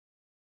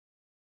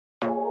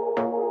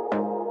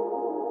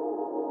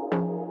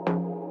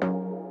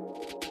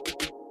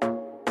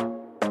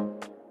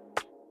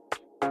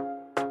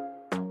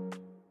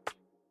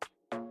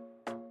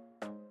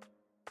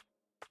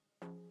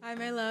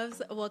my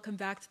loves. Welcome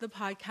back to the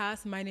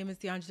podcast. My name is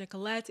Deandra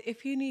Nicolette.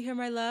 If you're new here,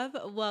 my love,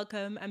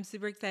 welcome. I'm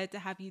super excited to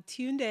have you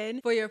tuned in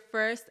for your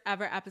first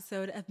ever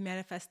episode of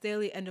Manifest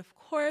Daily. And of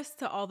course,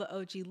 to all the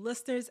OG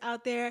listeners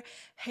out there,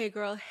 hey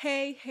girl,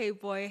 hey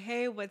boy,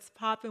 hey, what's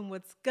poppin',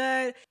 what's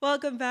good?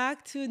 Welcome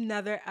back to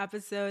another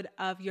episode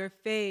of your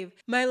fave.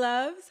 My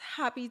loves,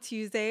 happy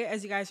Tuesday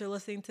as you guys are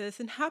listening to this,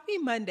 and happy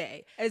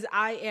Monday as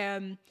I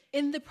am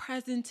in the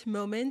present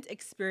moment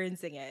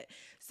experiencing it.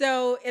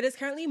 So it is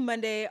currently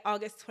Monday,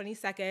 August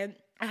 22nd.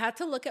 I had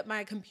to look at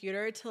my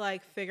computer to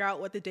figure out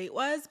what the date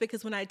was,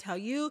 because when I tell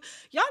you,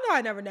 y'all know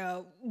I never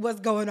know what's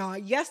going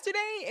on. Yesterday,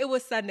 it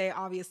was Sunday,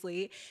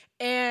 obviously,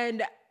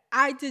 and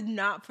I did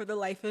not for the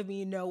life of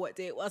me know what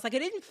day it was. I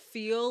didn't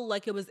feel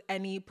like it was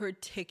any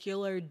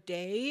particular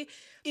day.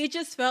 It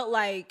just felt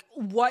like,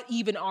 what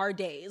even are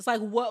days?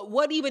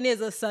 What even is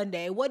a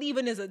Sunday? What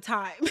even is a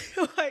time?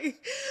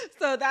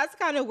 So that's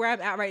kind of where I'm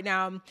at right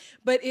now.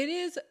 But it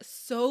is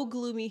so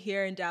gloomy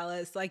here in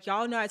Dallas.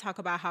 Y'all know I talk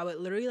about how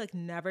it literally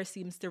never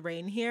seems to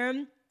rain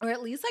here. Or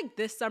at least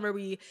this summer,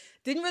 we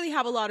didn't really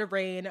have a lot of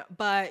rain,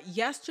 but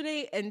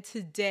yesterday and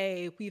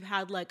today we've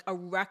had a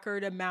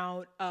record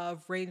amount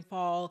of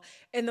rainfall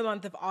in the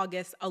month of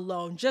August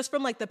alone, just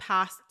from the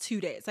past 2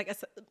 days.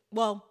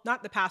 Well,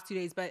 not the past 2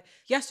 days, but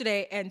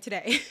yesterday and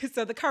today.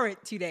 So the current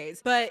 2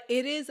 days. But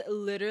it is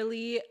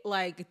literally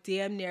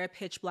damn near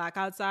pitch black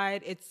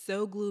outside. It's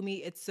so gloomy.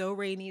 It's so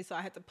rainy. So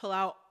I had to pull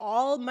out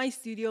all my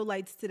studio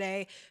lights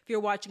today. If you're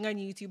watching on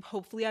YouTube,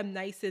 hopefully I'm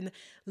nice and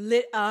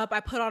lit up.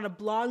 I put on a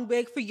blonde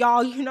wig for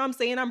y'all, you know what I'm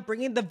saying? I'm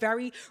bringing the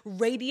very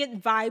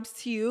radiant vibes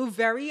to you.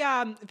 Very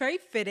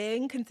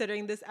fitting,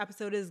 considering this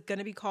episode is going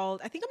to be called,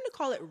 I think I'm going to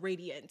call it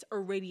Radiant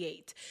or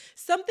Radiate.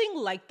 Something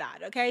like that,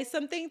 okay?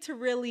 Something to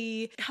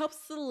really help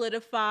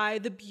solidify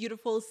the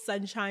beautiful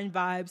sunshine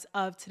vibes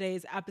of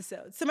today's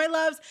episode. So my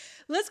loves,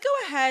 let's go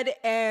ahead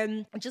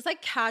and just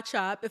catch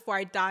up before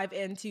I dive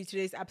into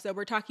today's episode.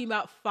 We're talking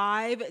about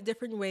 5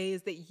 different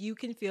ways that you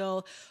can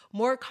feel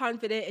more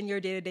confident in your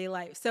day-to-day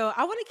life. So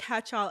I want to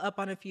catch y'all up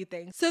on a few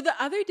things. So the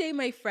other day,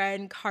 my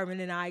friend Carmen,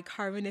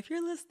 if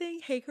you're listening,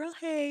 hey girl,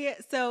 hey.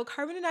 So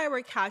Carmen and I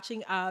were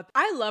catching up.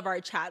 I love our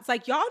chats. Y'all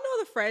know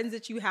the friends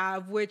that you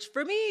have, which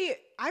for me,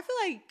 I feel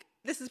like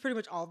this is pretty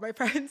much all of my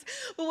friends,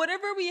 but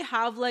whenever we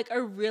have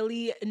a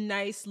really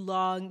nice,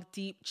 long,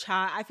 deep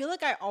chat, I feel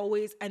like I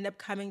always end up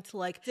coming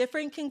to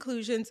different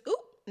conclusions. Ooh,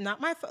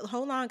 not my phone.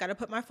 Hold on. Got to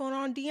put my phone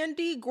on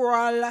D&D,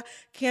 girl.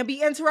 Can't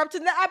be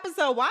interrupting the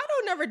episode. Why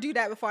don't I never do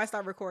that before I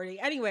start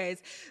recording?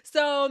 Anyways,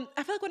 so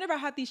I feel like whenever I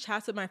have these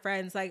chats with my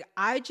friends,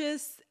 I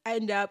just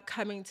end up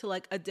coming to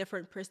a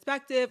different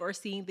perspective or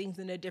seeing things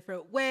in a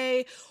different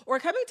way or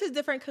coming to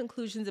different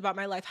conclusions about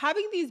my life,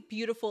 having these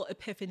beautiful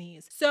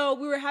epiphanies. So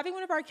we were having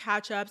one of our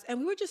catch-ups and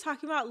we were just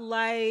talking about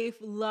life,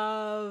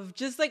 love,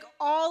 just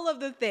all of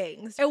the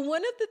things. And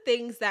one of the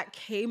things that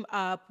came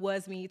up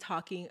was me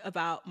talking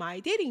about my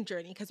dating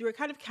journey, because we were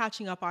kind of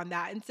catching up on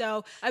that. And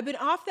so I've been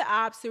off the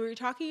app. So we were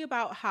talking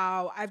about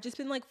how I've just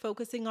been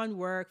focusing on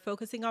work,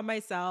 focusing on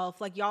myself.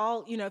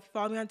 Y'all, if you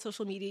follow me on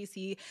social media, you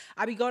see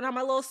I be going on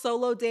my little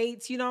solo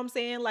dates, you know what I'm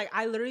saying?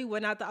 I literally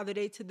went out the other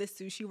day to this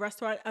sushi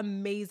restaurant.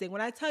 Amazing.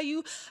 When I tell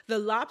you the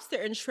lobster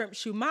and shrimp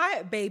shoe,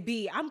 my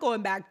baby, I'm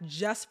going back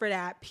just for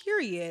that,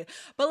 period.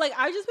 But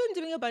I've just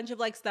been doing a bunch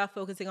of stuff,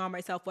 focusing on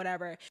myself,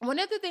 whatever. One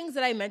of the things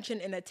that I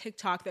mentioned in a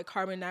TikTok that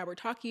Carmen and I were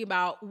talking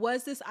about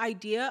was this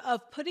idea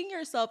of putting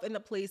yourself in the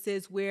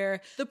places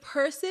where the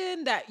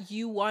person that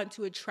you want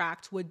to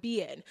attract would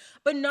be in,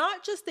 but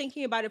not just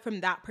thinking about it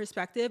from that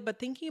perspective, but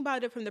thinking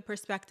about it from the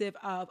perspective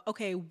of,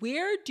 okay,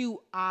 where do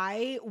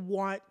I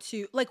want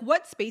to,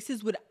 what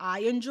spaces would I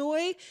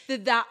enjoy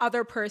that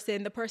other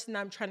person, the person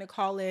I'm trying to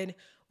call in,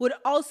 would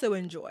also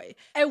enjoy.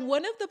 And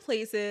one of the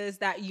places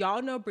that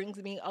y'all know brings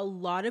me a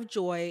lot of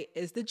joy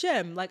is the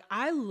gym.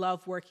 I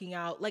love working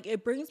out.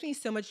 It brings me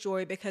so much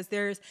joy because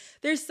there's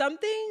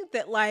something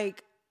that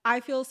I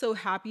feel so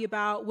happy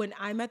about when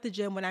I'm at the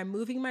gym, when I'm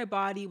moving my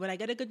body, when I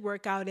get a good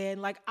workout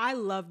in. I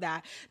love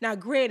that. Now,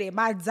 granted,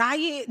 my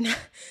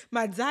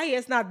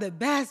diet's not the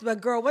best, but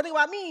girl, one thing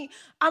about me,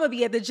 I'm gonna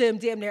be at the gym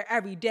damn near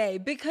every day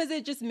because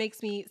it just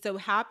makes me so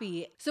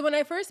happy. So when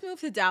I first moved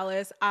to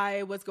Dallas,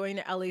 I was going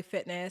to LA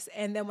Fitness.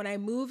 And then when I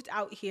moved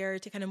out here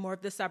to kind of more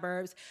of the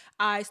suburbs,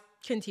 I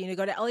continue to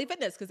go to LA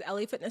Fitness because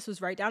LA Fitness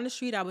was right down the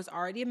street. I was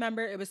already a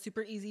member. It was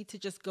super easy to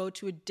just go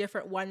to a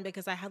different one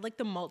because I had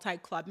the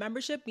multi-club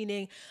membership,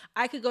 meaning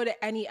I could go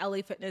to any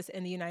LA Fitness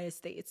in the United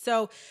States.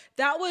 So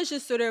that was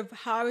just sort of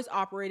how I was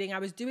operating. I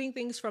was doing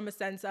things from a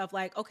sense of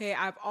okay,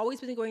 I've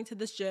always been going to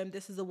this gym.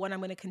 This is the one I'm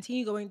going to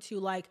continue going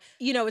to.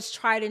 It's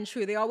tried and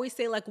true. They always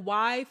say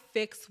why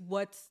fix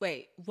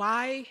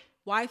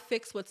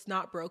what's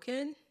not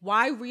broken?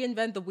 Why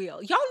reinvent the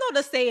wheel? Y'all know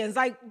the sayings,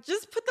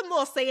 just put them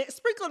little sayings,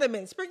 sprinkle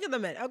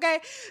them in, okay?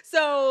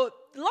 So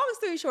long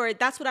story short,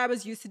 that's what I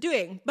was used to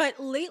doing. But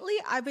lately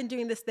I've been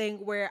doing this thing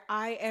where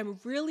I am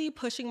really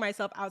pushing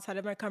myself outside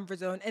of my comfort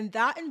zone. And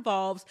that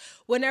involves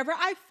whenever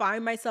I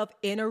find myself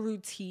in a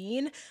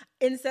routine,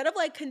 instead of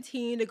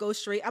continuing to go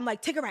straight, I'm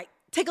take a right,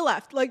 take a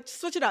left, like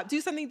switch it up,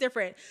 do something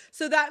different.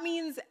 So that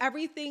means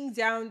everything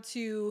down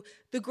to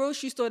the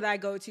grocery store that I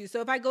go to.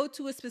 So if I go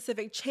to a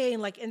specific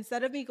chain, like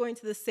instead of me going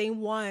to the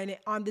same one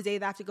on the day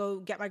that I have to go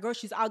get my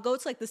groceries, I'll go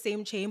to like the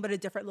same chain, but a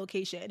different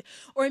location.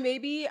 Or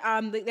maybe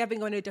they've been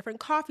going to different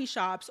coffee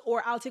shops,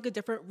 or I'll take a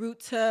different route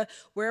to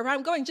wherever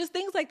I'm going, just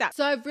things like that.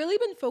 So I've really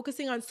been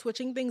focusing on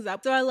switching things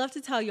up. So I love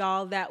to tell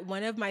y'all that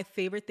one of my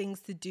favorite things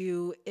to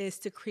do is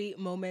to create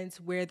moments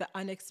where the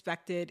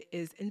unexpected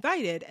is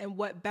invited. And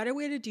what better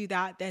way to do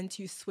that than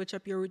to switch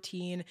up your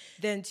routine,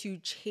 than to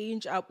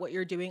change up what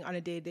you're doing on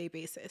a day-to-day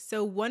basis.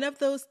 So one of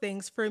those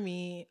things for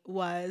me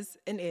was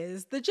and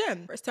is the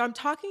gym. So I'm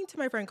talking to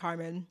my friend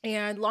Carmen,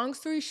 and long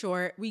story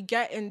short, we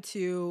get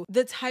into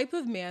the type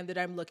of man that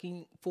I'm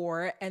looking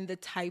for and the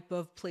type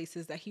of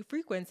places that he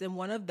frequents. And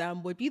one of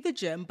them would be the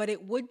gym, but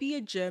it would be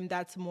a gym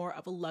that's more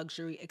of a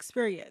luxury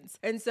experience.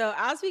 And so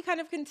as we kind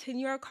of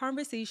continue our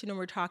conversation and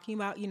we're talking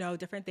about,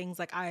 different things,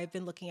 like I've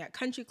been looking at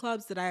country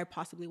clubs that I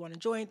possibly want to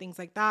join, things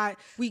like that,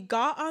 we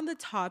got on the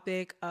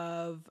topic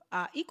of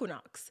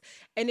Equinox.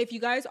 And if you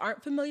guys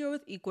aren't familiar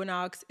with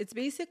Equinox, it's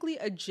basically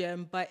a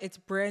gym, but it's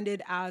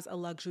branded as a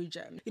luxury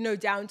gym,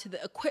 down to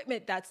the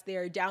equipment that's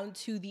there, down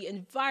to the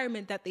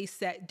environment that they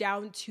set,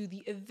 down to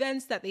the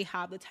events that they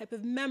have, the type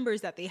of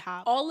members that they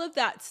have. All of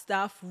that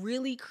stuff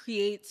really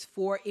creates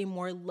for a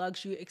more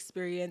luxury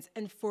experience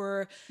and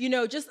for,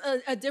 just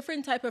a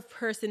different type of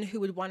person who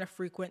would want to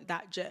frequent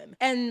that gym.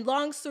 And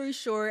long story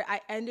short,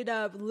 I ended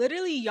up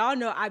literally, y'all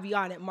know I be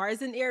on it.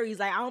 Mars and Aries,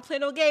 like I don't play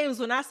no games.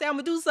 When I say I'm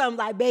gonna do something,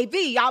 like baby,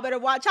 y'all better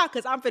watch out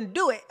because I'm finna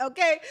do it,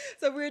 okay?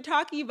 So we were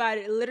talking about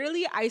it.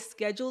 Literally, I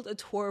scheduled a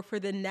tour for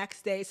the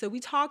next day. So we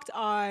talked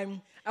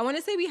on, I want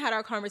to say we had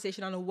our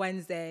conversation on a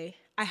Wednesday.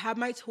 I had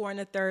my tour on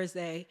a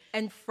Thursday,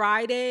 and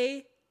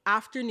Friday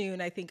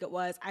afternoon, I think it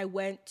was, I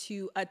went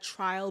to a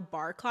trial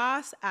bar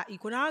class at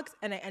Equinox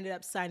and I ended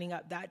up signing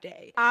up that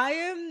day. I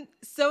am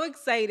so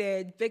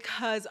excited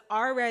because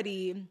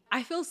already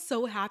I feel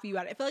so happy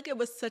about it. I feel like it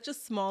was such a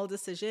small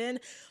decision,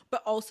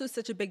 but also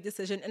such a big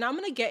decision. And I'm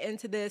going to get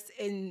into this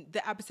in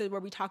the episode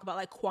where we talk about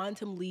like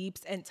quantum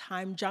leaps and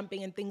time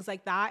jumping and things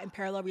like that and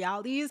parallel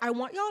realities. I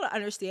want y'all to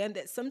understand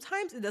that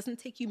sometimes it doesn't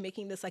take you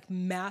making this like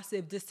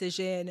massive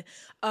decision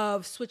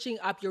of switching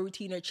up your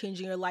routine or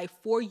changing your life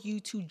for you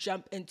to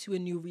jump into a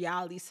new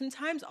reality.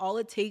 Sometimes all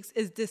it takes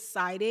is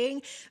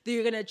deciding that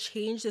you're going to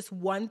change this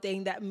one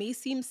thing that may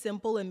seem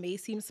simple and may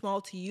seem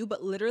small to you,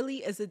 but literally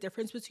is the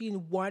difference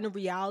between one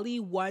reality,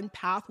 one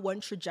path, one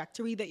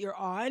trajectory that you're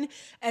on,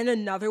 and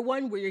another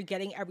one where you're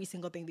getting every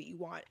single thing that you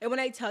want. And when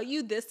I tell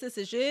you this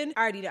decision,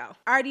 I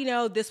already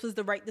know this was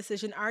the right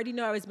decision. I already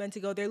know I was meant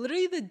to go there.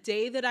 Literally the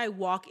day that I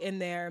walk in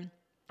there,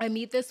 I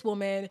meet this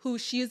woman who,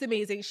 she is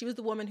amazing. She was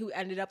the woman who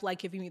ended up like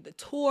giving me the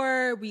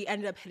tour. We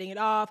ended up hitting it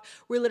off.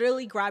 We're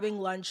literally grabbing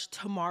lunch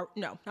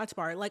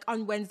like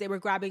on Wednesday, we're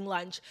grabbing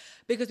lunch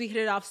because we hit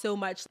it off so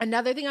much.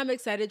 Another thing I'm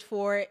excited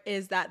for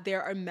is that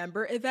there are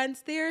member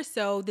events there.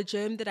 So the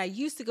gym that I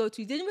used to go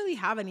to didn't really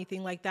have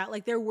anything like that.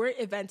 Like there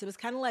weren't events. It was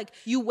kind of like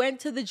you went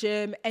to the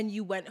gym and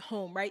you went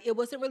home, right? It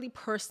wasn't really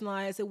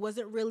personalized. It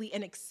wasn't really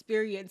an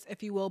experience,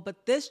 if you will,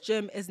 but this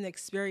gym is an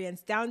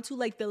experience down to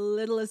like the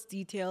littlest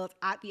details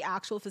at the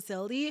actual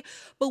facility.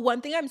 But one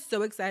thing I'm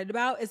so excited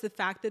about is the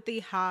fact that they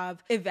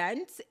have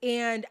events,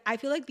 and I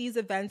feel like these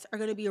events are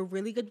going to be a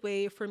really good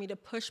way for me to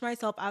push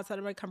myself outside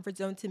of my comfort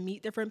zone, to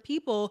meet different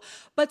people,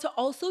 but to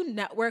also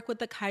network with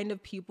the kind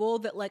of people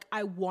that like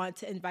I want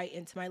to invite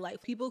into my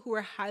life. People who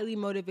are highly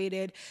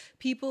motivated,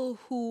 people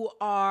who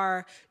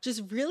are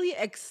just really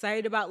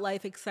excited about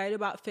life, excited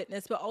about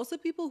fitness, but also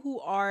people who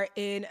are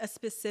in a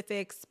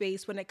specific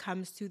space when it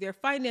comes to their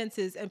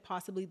finances and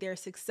possibly their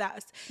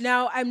success.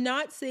 Now, I'm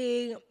not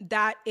saying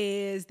that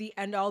is the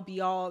end all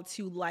be all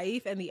to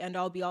life and the end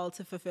all be all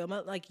to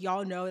fulfillment. Like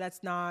y'all know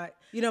that's not,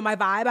 my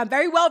vibe. I'm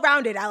very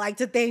well-rounded, I like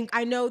to think.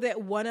 I know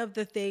that one of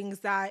the things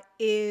that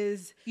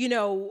is,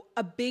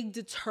 a big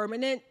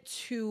determinant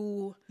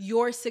to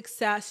your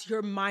success,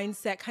 your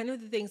mindset, kind of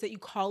the things that you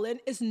call in,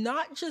 is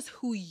not just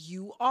who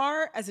you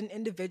are as an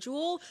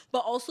individual, but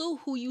also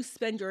who you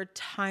spend your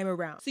time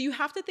around. So you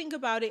have to think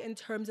about it in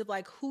terms of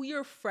like who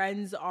your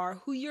friends are,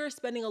 who you're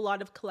spending a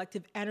lot of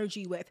collective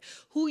energy with,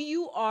 who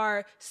you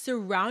are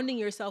surrounding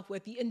yourself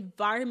with, the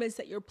environments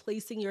that you're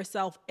placing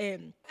yourself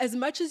in. As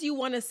much as you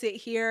want to sit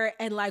here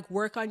and like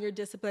work on your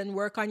discipline,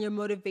 work on your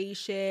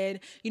motivation,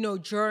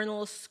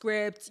 journal,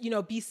 script,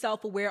 be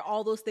self-aware,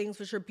 all those things,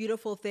 which are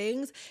beautiful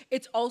things,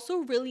 it's also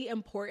really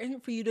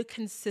important for you to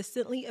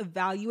consistently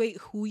evaluate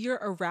who you're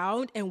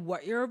around and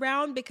what you're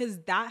around, because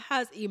that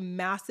has a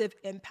massive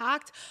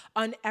impact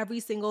on every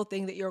single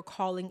thing that you're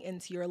calling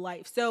into your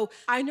life. So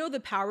I know the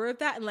power of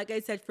that. And like I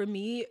said, for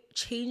me,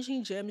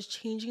 changing gyms,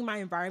 changing my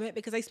environment,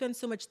 because I spent spend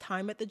so much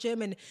time at the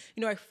gym and,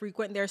 I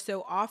frequent there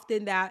so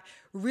often that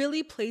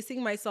really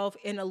placing myself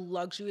in a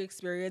luxury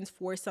experience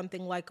for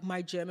something like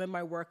my gym and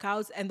my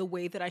workouts and the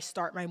way that I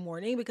start my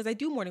morning, because I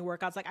do morning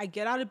workouts. Like I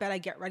get out of bed, I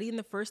get ready, and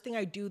the first thing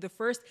I do, the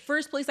first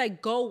place I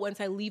go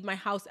once I leave my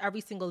house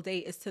every single day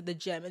is to the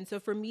gym. And so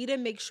for me to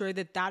make sure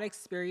that that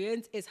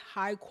experience is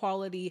high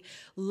quality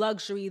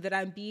luxury, that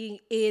I'm being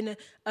in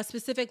a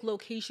specific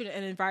location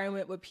and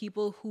environment with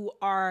people who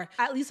are,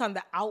 at least on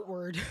the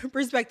outward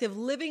perspective,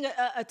 living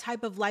a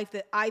type of life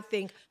that I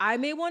think I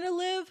may want to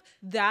live,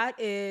 that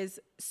is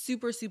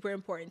super, super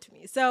important to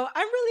me. So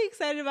I'm really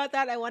excited about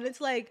that. I wanted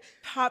to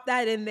pop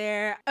that in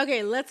there.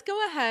 Okay, let's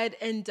go ahead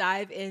and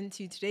dive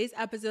into today's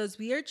episodes.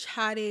 We are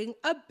chatting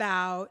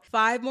about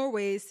 5 more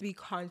ways to be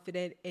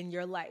confident in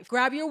your life.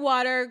 Grab your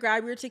water,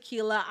 grab your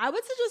tequila. I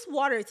would suggest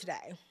water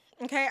today.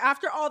 Okay,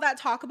 after all that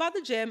talk about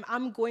the gym,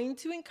 I'm going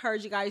to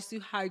encourage you guys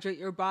to hydrate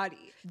your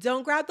body.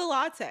 Don't grab the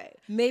latte.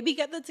 Maybe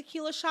get the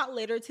tequila shot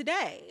later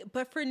today.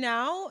 But for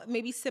now,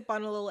 maybe sip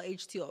on a little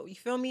H2O. You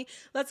feel me?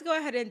 Let's go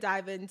ahead and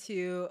dive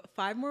into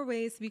 5 more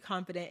ways to be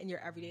confident in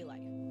your everyday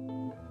life.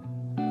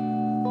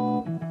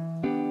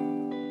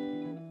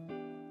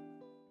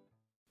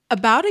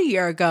 About a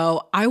year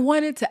ago, I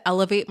wanted to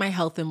elevate my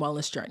health and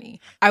wellness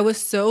journey. I was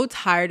so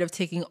tired of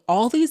taking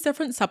all these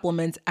different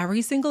supplements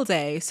every single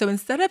day, so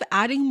instead of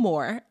adding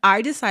more,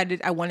 I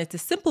decided I wanted to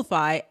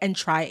simplify and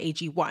try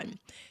AG1.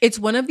 It's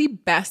one of the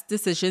best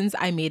decisions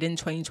I made in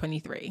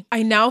 2023.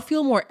 I now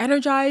feel more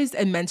energized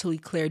and mentally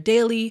clear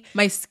daily.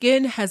 My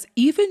skin has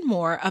even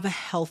more of a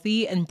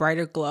healthy and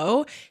brighter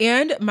glow,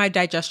 and my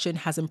digestion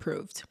has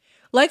improved.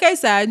 Like I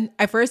said,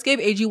 I first gave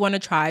AG1 a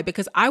try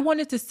because I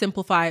wanted to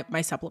simplify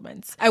my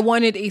supplements. I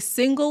wanted a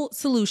single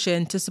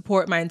solution to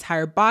support my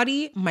entire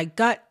body, my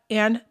gut,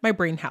 and my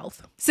brain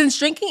health. Since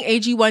drinking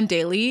AG1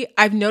 daily,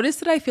 I've noticed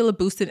that I feel a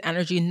boost in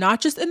energy,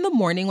 not just in the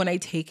morning when I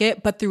take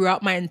it, but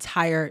throughout my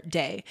entire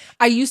day.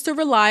 I used to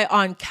rely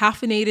on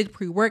caffeinated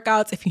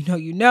pre-workouts, if you know,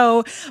 you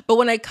know, but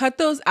when I cut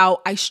those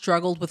out, I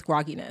struggled with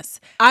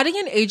grogginess. Adding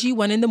an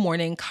AG1 in the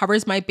morning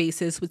covers my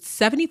bases with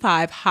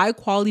 75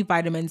 high-quality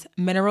vitamins,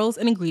 minerals,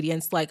 and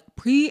ingredients like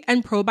pre-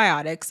 and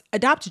probiotics,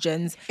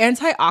 adaptogens,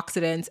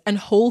 antioxidants, and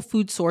whole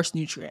food source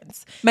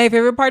nutrients. My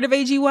favorite part of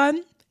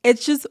AG1?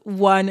 It's just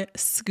one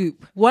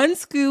scoop. One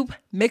scoop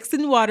mixed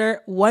in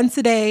water once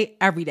a day,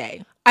 every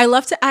day. I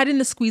love to add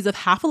in a squeeze of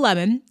half a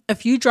lemon, a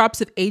few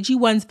drops of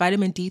AG1's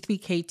vitamin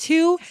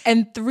D3K2,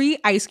 and 3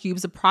 ice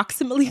cubes,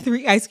 approximately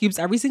 3 ice cubes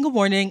every single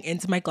morning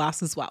into my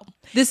glass as well.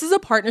 This is a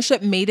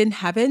partnership made in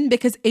heaven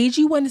because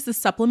AG1 is the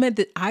supplement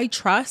that I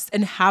trust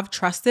and have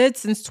trusted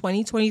since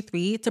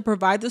 2023 to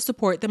provide the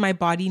support that my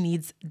body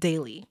needs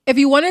daily. If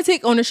you want to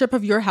take ownership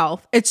of your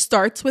health, it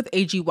starts with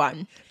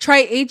AG1.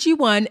 Try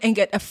AG1 and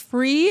get a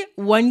free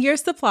 1-year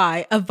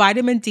supply of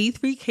vitamin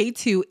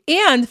D3K2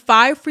 and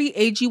 5 free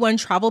AG1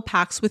 travel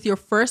packs with your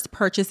first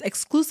purchase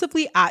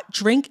exclusively at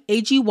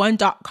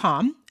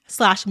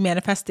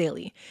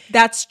drinkag1.com/manifestdaily.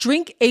 That's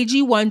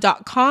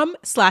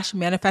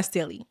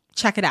drinkag1.com/manifestdaily.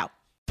 Check it out.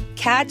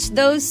 Catch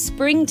those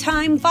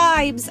springtime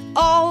vibes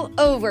all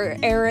over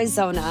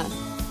Arizona.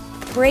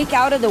 Break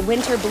out of the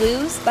winter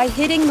blues by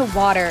hitting the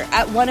water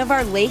at one of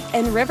our lake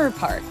and river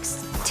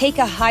parks. Take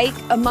a hike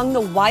among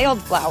the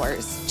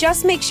wildflowers.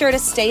 Just make sure to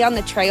stay on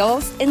the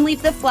trails and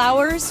leave the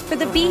flowers for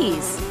the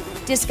bees.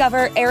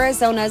 Discover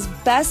Arizona's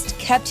best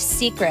kept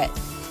secret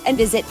and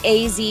visit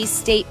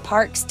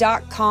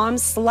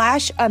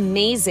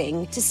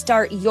azstateparks.com/amazing to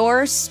start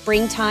your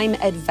springtime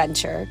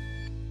adventure.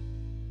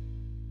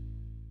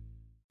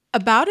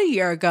 About a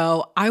year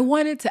ago, I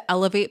wanted to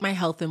elevate my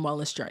health and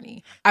wellness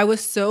journey. I was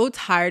so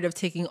tired of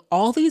taking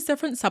all these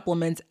different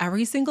supplements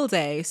every single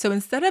day, so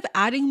instead of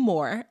adding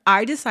more,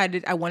 I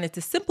decided I wanted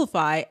to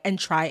simplify and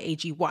try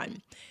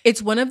AG1.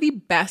 It's one of the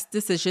best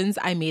decisions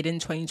I made in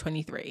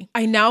 2023.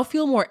 I now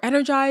feel more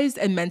energized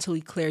and mentally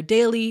clear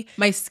daily.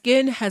 My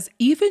skin has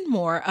even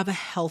more of a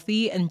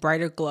healthy and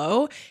brighter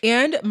glow,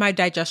 and my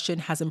digestion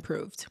has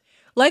improved.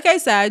 Like I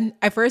said,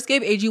 I first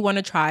gave AG1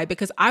 a try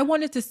because I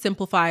wanted to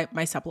simplify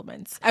my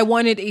supplements. I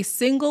wanted a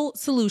single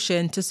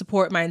solution to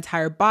support my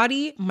entire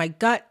body, my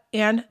gut,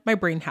 and my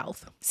brain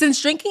health.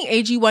 Since drinking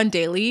AG1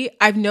 daily,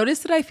 I've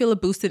noticed that I feel a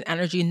boost in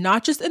energy,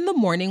 not just in the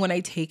morning when I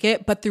take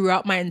it, but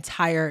throughout my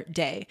entire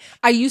day.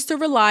 I used to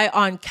rely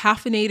on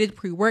caffeinated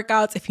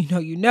pre-workouts, if you know,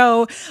 you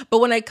know, but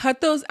when I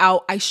cut those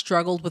out, I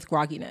struggled with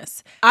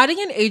grogginess.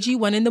 Adding an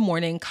AG1 in the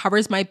morning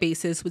covers my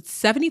bases with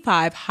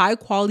 75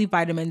 high-quality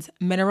vitamins,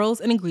 minerals,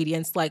 and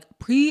ingredients like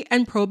pre-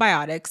 and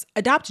probiotics,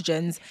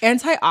 adaptogens,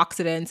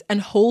 antioxidants,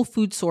 and whole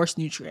food source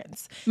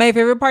nutrients. My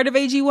favorite part of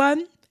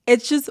AG1?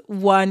 It's just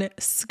one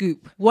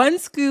scoop. One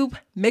scoop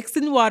mixed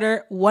in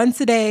water once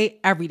a day,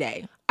 every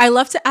day. I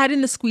love to add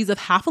in a squeeze of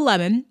half a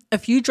lemon, a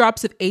few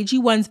drops of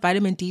AG1's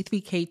vitamin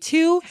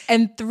D3K2,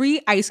 and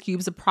 3 ice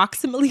cubes,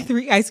 approximately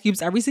 3 ice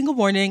cubes every single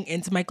morning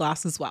into my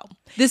glass as well.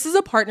 This is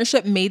a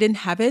partnership made in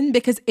heaven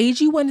because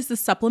AG1 is the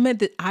supplement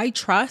that I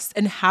trust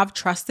and have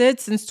trusted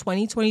since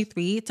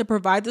 2023 to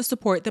provide the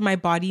support that my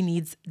body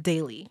needs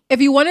daily.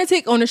 If you want to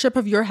take ownership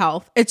of your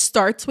health, it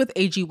starts with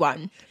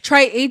AG1.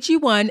 Try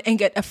AG1 and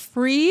get a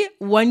free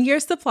 1-year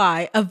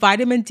supply of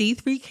vitamin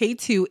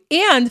D3K2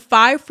 and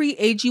 5 free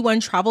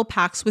AG1 travel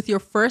packs with your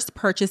first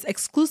purchase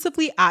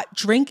exclusively at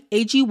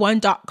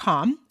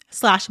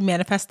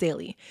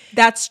drinkag1.com/manifestdaily.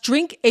 That's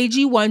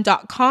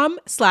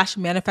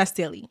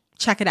drinkag1.com/manifestdaily.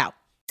 Check it out.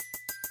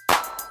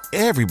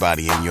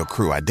 Everybody in your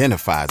crew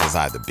identifies as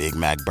either Big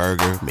Mac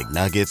Burger,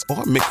 McNuggets,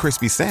 or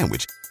McCrispy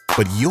Sandwich.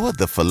 But you're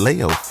the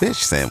Filet-O-Fish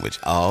Sandwich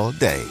all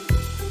day.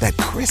 That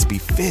crispy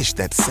fish,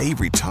 that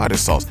savory tartar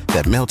sauce,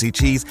 that melty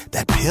cheese,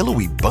 that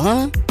pillowy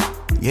bun.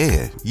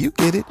 Yeah, you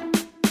get it.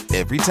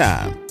 Every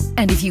time.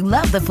 And if you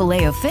love the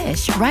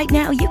Filet-O-Fish, right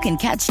now you can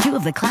catch 2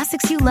 of the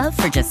classics you love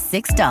for just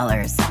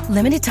 $6.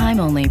 Limited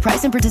time only.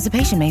 Price and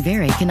participation may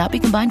vary. Cannot be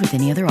combined with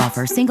any other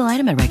offer. Single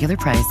item at regular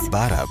price.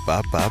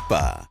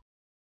 Ba-da-ba-ba-ba.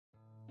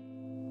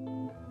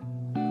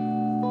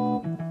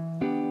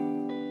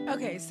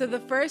 Okay, so the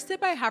first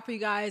tip I have for you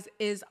guys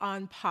is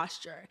on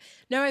posture.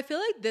 Now, I feel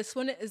like this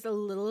one is a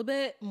little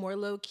bit more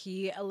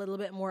low-key, a little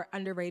bit more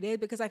underrated,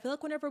 because I feel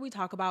like whenever we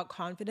talk about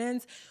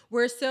confidence,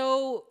 we're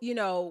so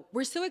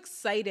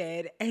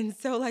excited and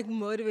so like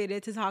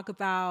motivated to talk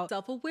about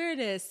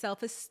self-awareness,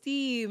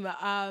 self-esteem,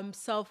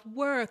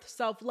 self-worth,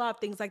 self-love,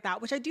 things like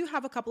that, which I do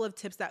have a couple of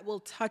tips that will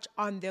touch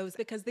on those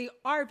because they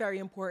are very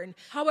important.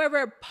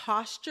 However,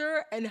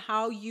 posture and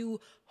how you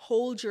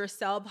hold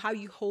yourself, how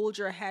you hold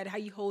your head, how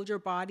you hold your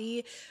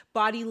body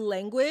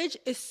language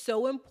is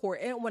so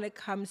important when it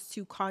comes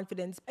to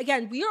confidence.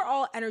 Again, we are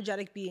all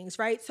energetic beings,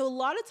 right? So a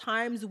lot of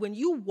times when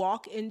you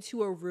walk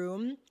into a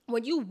room,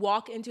 when you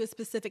walk into a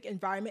specific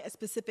environment, a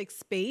specific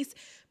space,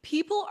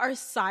 people are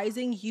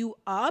sizing you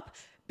up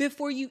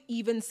before you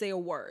even say a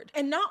word.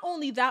 And not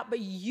only that, but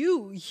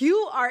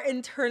you are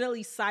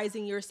internally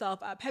sizing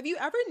yourself up. Have you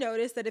ever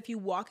noticed that if you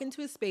walk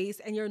into a space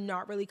and you're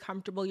not really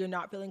comfortable, you're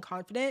not feeling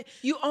confident,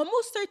 you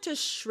almost start to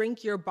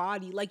shrink your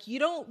body? Like you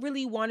don't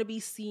really want to be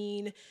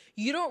seen.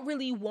 You don't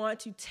really want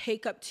to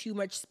take up too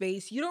much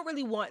space. You don't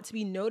really want to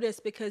be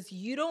noticed because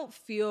you don't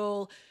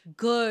feel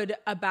good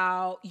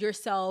about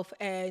yourself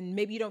and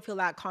maybe you don't feel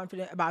that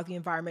confident about the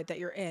environment that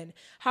you're in.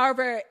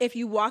 However, if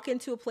you walk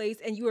into a place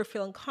and you are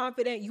feeling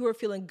confident, you are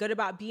feeling good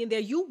about being there,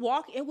 you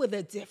walk in with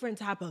a different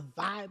type of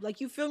vibe. Like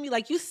you feel me?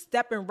 Like you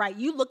stepping right,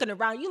 you looking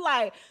around, you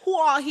like, who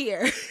all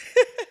here?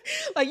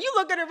 Like you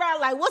looking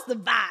around like, what's the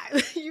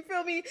vibe? You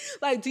feel me?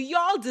 Like, do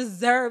y'all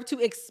deserve to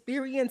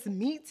experience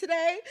me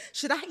today?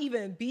 Should I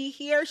even be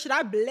here? Should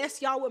I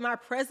bless y'all with my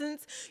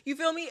presence? You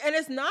feel me? And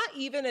it's not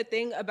even a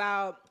thing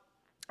about,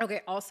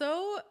 okay,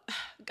 also,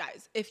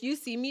 guys, if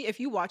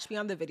you watch me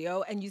on the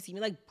video and you see me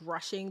like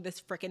brushing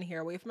this freaking hair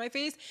away from my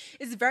face,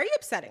 it's very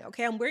upsetting,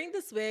 okay? I'm wearing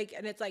this wig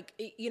and it's like,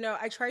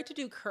 I tried to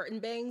do curtain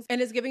bangs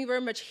and it's giving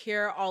very much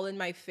hair all in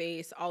my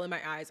face, all in my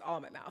eyes, all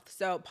in my mouth.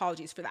 So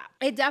apologies for that.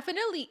 It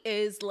definitely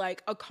is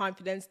like a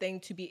confidence thing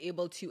to be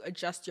able to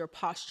adjust your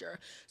posture.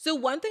 So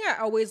one thing I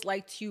always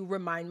like to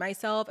remind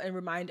myself and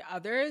remind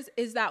others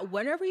is that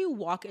whenever you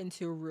walk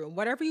into a room,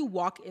 whenever you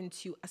walk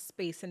into a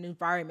space, an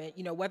environment,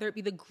 whether it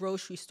be the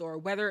grocery store,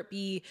 whether it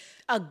be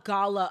a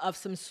gala of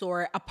some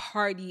sort, a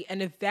party,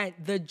 an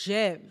event, the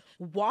gym,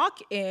 walk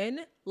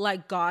in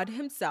like God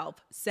himself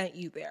sent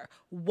you there.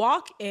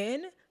 Walk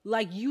in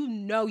like you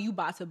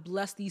about to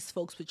bless these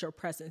folks with your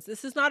presence.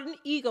 This is not an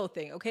ego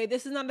thing, okay?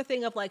 This is not a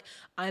thing of like,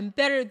 I'm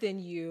better than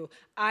you.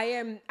 I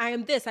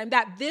am this, I'm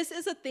that. This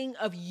is a thing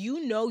of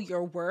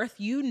your worth.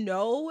 You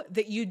know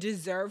that you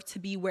deserve to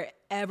be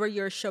wherever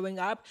you're showing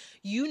up.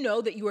 You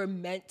know that you are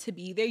meant to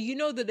be there. You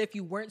know that if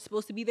you weren't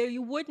supposed to be there,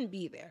 you wouldn't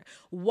be there.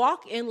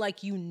 Walk in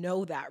like you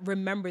know that.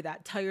 Remember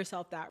that. Tell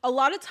yourself that. A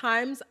lot of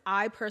times,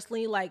 I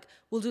personally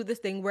will do this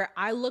thing where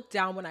I look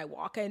down when I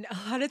walk. And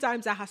a lot of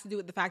times that has to do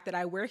with the fact that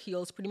I wear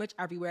heels pretty much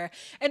everywhere.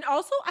 And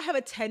also I have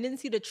a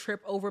tendency to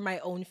trip over my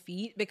own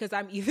feet because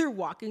I'm either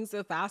walking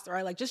so fast or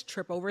I just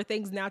trip over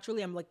things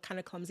naturally. I'm kind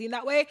of clumsy in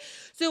that way.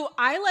 So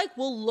I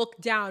will look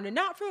down, and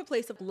not from a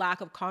place of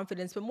lack of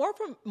confidence, but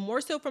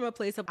more so from a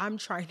place of I'm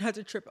trying not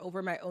to trip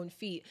over my own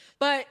feet.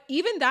 But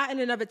even that in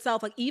and of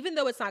itself, even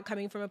though it's not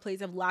coming from a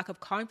place of lack of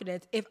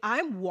confidence, if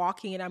I'm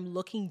walking and I'm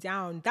looking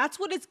down, that's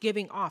what it's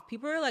giving off.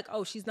 People are like,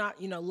 oh, she's not,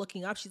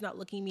 looking up. She's not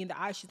looking me in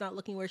the eye. She's not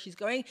looking where she's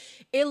going.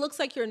 It looks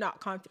like you're not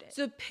confident.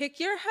 So pick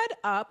your head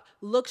up,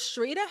 look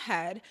straight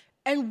ahead,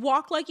 and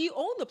walk like you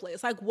own the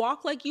place.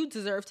 Walk like you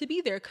deserve to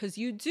be there, because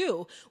you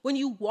do. When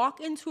you walk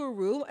into a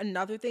room,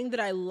 another thing that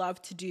I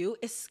love to do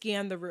is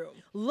scan the room.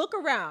 Look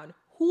around.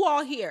 Who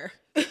all here?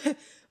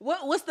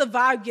 What's the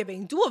vibe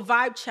giving? Do a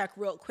vibe check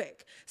real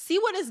quick. See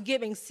what it's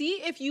giving.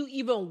 See if you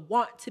even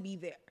want to be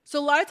there. So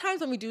a lot of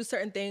times when we do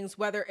certain things,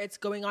 whether it's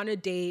going on a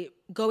date,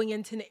 going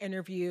into an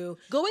interview,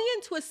 going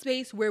into a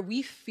space where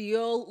we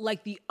feel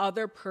like the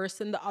other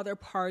person, the other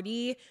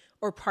party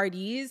or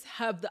parties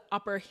have the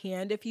upper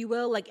hand, if you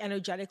will, like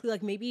energetically.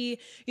 Like maybe,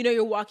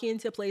 you're walking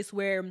into a place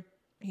where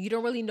you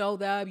don't really know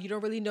them. You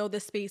don't really know the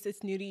space.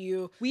 It's new to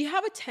you. We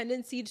have a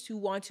tendency to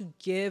want to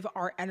give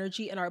our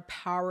energy and our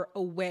power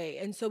away.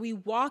 And so we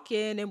walk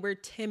in and we're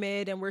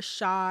timid and we're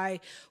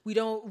shy. We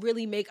don't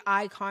really make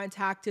eye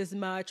contact as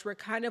much. We're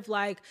kind of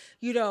like,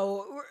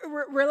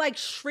 we're like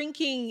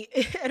shrinking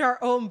in our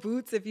own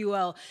boots, if you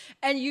will.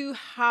 And you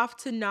have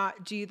to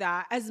not do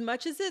that. As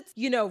much as it's,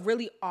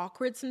 really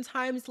awkward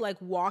sometimes to like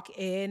walk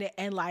in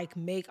and like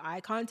make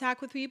eye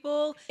contact with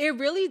people, it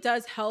really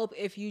does help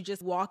if you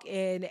just walk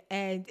in,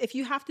 and if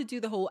you have to do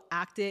the whole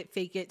act it,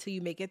 fake it till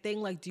you make it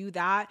thing, like do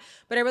that.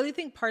 But I really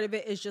think part of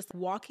it is just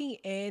walking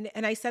in.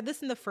 And I said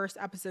this in the first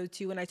episode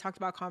too, when I talked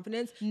about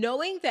confidence,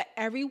 knowing that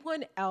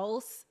everyone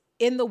else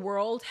in the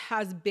world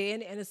has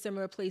been in a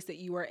similar place that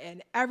you are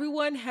in.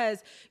 Everyone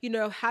has,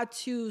 had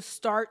to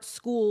start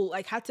school,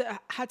 like had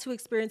to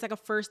experience like a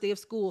first day of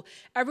school.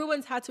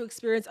 Everyone's had to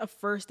experience a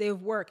first day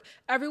of work.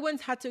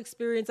 Everyone's had to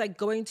experience like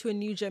going to a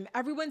new gym.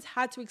 Everyone's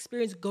had to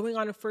experience going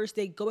on a first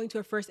date, going to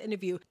a first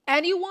interview.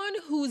 Anyone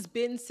who's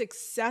been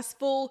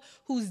successful,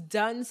 who's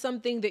done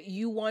something that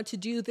you want to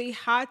do, they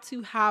had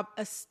to have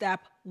a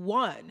step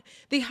one.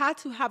 They had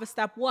to have a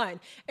step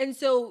one. And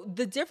so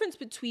the difference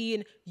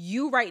between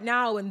you right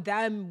now and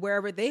them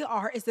wherever they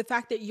are is the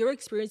fact that you're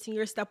experiencing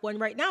your step one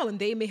right now, and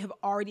they may have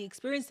already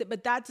experienced it,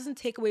 but that doesn't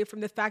take away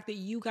from the fact that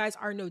you guys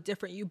are no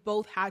different. You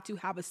both had to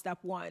have a step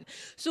one.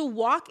 So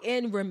walk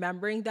in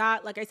remembering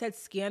that. Like I said,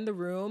 scan the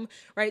room,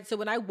 right? So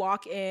when I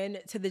walk in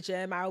to the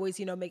gym, I always,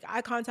 make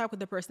eye contact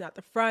with the person at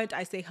the front.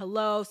 I say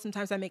hello.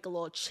 Sometimes I make a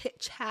little chit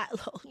chat,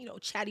 little,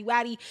 chatty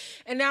watty.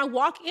 And then I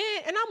walk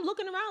in and I'm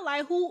looking around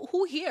like,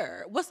 who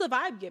here? What's the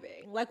vibe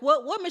giving? Like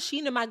what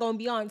machine am I going to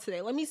be on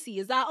today? Let me see.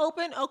 Is that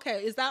open?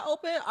 Okay. Is that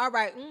open? All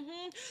right.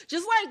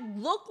 Just like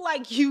look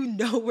like you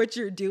know what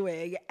you're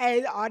doing.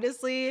 And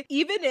honestly,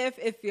 even if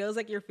it feels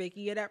like you're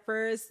faking it at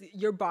first,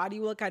 your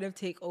body will kind of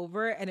take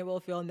over and it will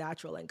feel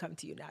natural and come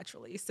to you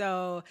naturally.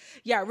 So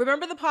yeah,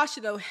 remember the posture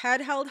though, head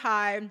held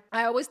high.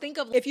 I always think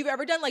of, if you've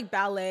ever done like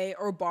ballet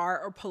or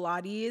bar or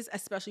Pilates,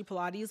 especially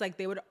Pilates, like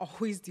they would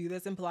always do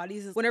this in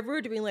Pilates. Is whenever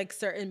we're doing like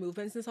certain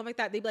movements and stuff like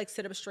that, they'd be like,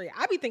 sit up straight.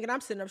 I'd be thinking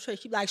I'm sitting up straight.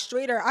 She'd be like,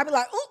 straighter. I'd be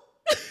like,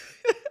 ooh.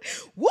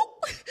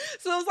 Whoop.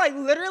 So it's like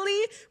literally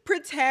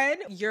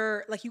pretend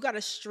you're like, you got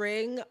a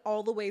string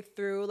all the way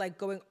through, like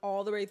going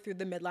all the way through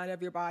the midline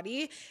of your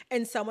body.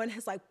 And someone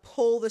has like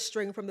pulled the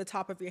string from the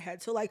top of your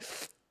head. So like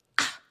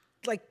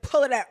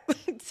pull it up,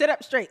 sit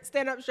up straight,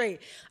 stand up straight,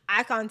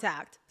 eye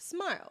contact,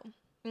 smile.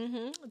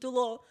 Do a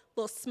little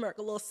smirk,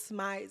 a little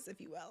smize, if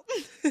you will.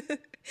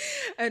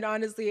 And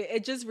honestly,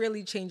 it just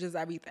really changes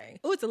everything.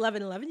 Oh, it's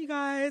 11:11, you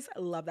guys. I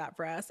love that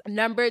for us.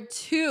 Number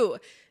 2,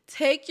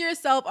 take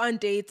yourself on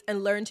dates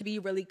and learn to be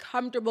really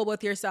comfortable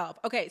with yourself.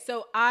 Okay,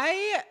 so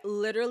I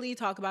literally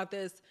talk about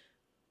this.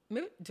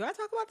 Maybe, do I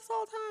talk about this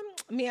all the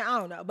time? I mean, I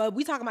don't know, but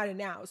we talk about it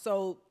now.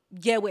 So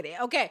get with it.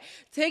 Okay,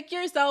 take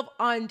yourself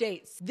on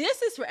dates.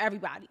 This is for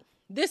everybody.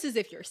 This is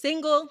if you're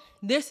single.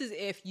 This is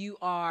if you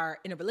are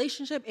in a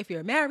relationship, if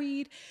you're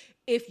married,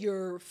 if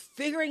you're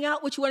figuring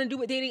out what you want to do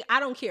with dating. I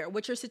don't care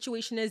what your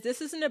situation is.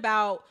 This isn't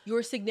about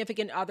your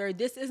significant other.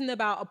 This isn't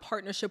about a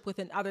partnership with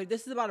another.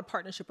 This is about a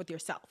partnership with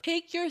yourself.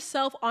 Take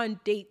yourself on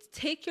dates.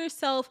 Take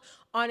yourself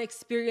on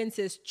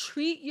experiences.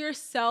 Treat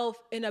yourself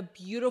in a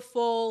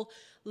beautiful,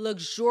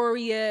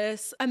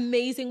 luxurious,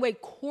 amazing way.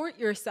 Court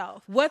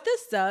yourself. What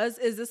this does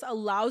is this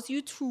allows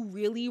you to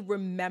really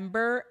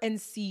remember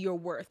and see your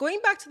worth. Going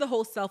back to the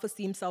whole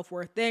self-esteem,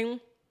 self-worth thing,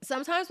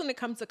 sometimes when it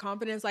comes to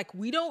confidence, like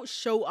we don't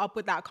show up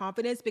with that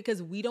confidence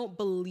because we don't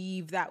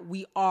believe that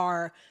we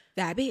are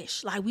that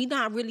bitch. Like we're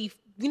not really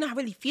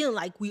feeling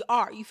like we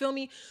are. You feel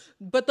me?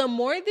 But the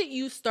more that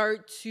you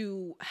start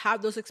to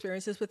have those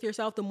experiences with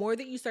yourself, the more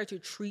that you start to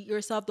treat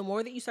yourself, the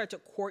more that you start to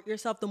court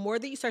yourself, the more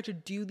that you start to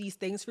do these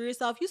things for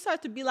yourself, you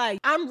start to be like,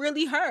 I'm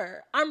really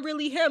her. I'm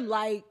really him.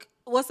 Like,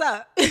 what's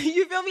up?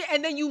 You feel me?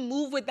 And then you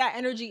move with that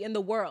energy in the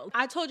world.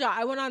 I told y'all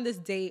I went on this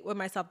date with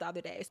myself the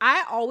other day.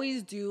 I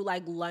always do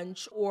like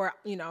lunch or,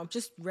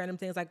 just random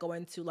things like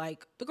going to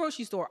like the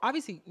grocery store.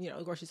 Obviously,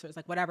 the grocery store is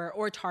like whatever,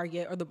 or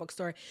Target or the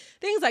bookstore,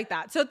 things like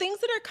that. So things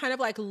that are kind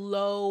of like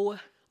low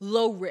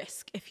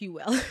risk, if you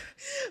will.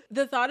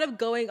 The thought of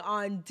going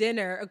on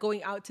dinner or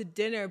going out to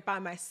dinner by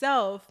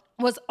myself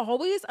was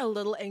always a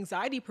little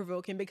anxiety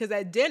provoking because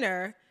at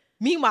dinner,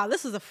 meanwhile,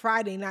 this is a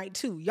Friday night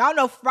too. Y'all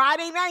know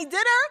Friday night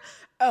dinner?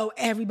 Oh,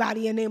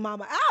 everybody and their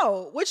mama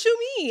out. What you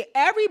mean?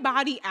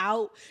 Everybody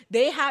out.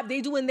 They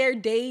doing their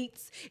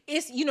dates.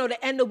 It's, the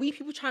end of the week.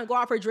 People trying to go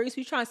out for drinks.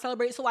 We trying to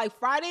celebrate. So like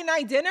Friday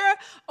night dinner,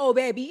 oh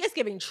baby, it's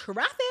giving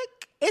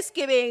traffic. It's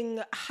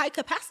giving high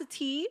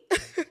capacity.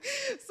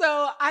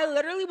 So I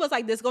literally was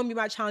like, this is going to be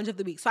my challenge of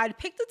the week. So I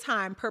picked a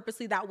time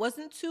purposely that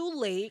wasn't too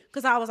late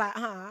because I was like,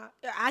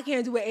 I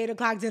can't do an 8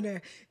 o'clock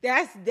dinner.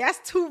 That's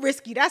too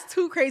risky. That's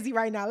too crazy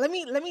right now. Let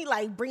me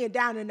like bring it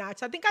down a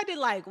notch. I think I did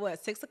like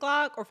 6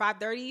 o'clock or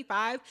 5:30,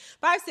 5,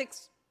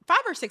 6. 5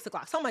 or 6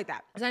 o'clock, something like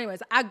that. So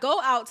anyways, I go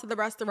out to the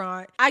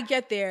restaurant. I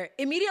get there.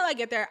 Immediately I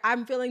get there,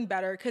 I'm feeling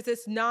better because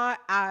it's not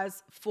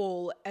as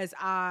full as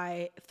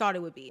I thought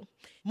it would be.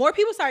 More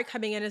people started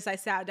coming in as I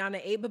sat down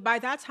and ate, but by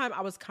that time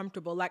I was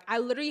comfortable. Like I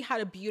literally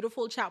had a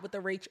beautiful chat with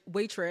the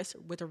waitress.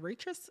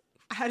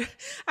 I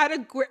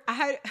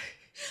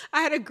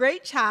had a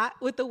great chat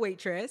with the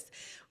waitress.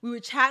 We were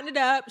chatting it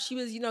up. She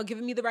was,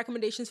 giving me the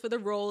recommendations for the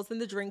rolls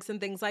and the drinks and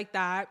things like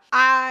that.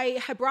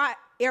 I had brought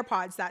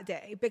AirPods that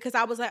day because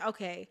I was like,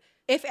 okay,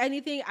 if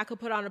anything, I could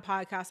put on a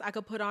podcast, I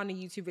could put on a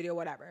YouTube video,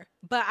 whatever.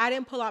 But I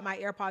didn't pull out my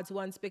AirPods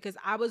once because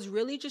I was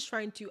really just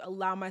trying to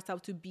allow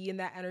myself to be in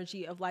that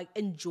energy of like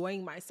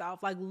enjoying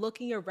myself, like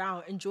looking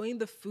around, enjoying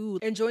the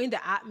food, enjoying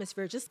the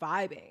atmosphere, just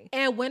vibing.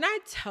 And when I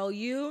tell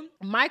you,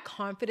 my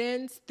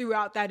confidence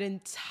throughout that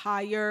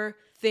entire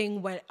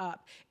thing went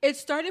up. It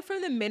started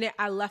from the minute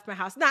I left my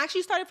house. No,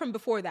 actually started from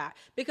before that,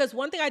 because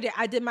one thing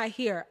I did my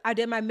hair, I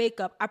did my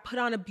makeup, I put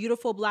on a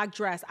beautiful black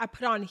dress, I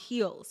put on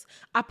heels,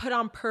 I put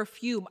on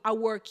perfume, I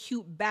wore a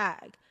cute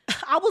bag.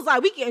 I was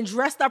like, we getting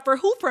dressed up for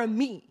who? For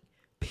me,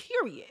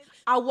 period.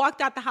 I walked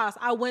out the house.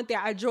 I went there.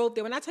 I drove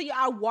there. When I tell you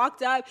I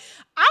walked up,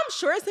 I'm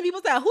sure some people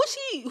said, who's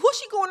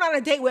she going on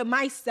a date with?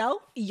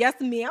 Myself? Yes,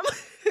 ma'am.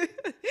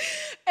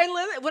 And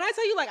when I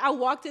tell you, like, I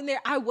walked in there,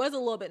 I was a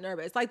little bit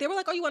nervous. Like, they were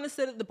like, oh, you want to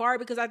sit at the bar?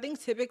 Because I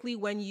think typically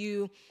when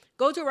you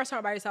go to a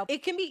restaurant by yourself,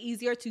 it can be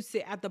easier to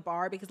sit at the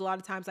bar because a lot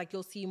of times, like,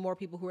 you'll see more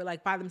people who are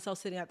like by themselves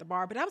sitting at the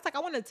bar. But I was like, I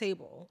want a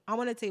table.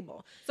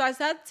 So I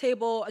sat at the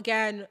table.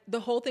 Again, the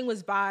whole thing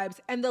was vibes.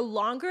 And the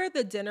longer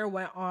the dinner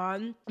went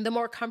on, the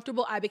more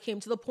comfortable I became,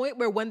 to the point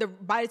where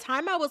by the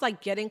time I was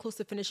like getting close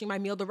to finishing my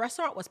meal, the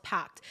restaurant was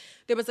packed.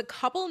 There was a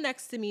couple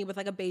next to me with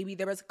like a baby.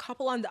 There was a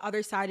couple on the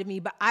other side of me,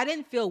 but I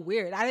didn't feel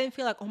weird. I didn't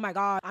feel like, oh my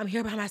God, I'm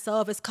here by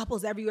myself. It's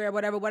couples everywhere,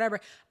 whatever.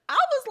 I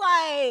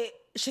was like,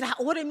 should I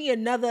order me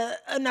another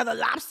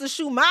lobster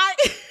shumai?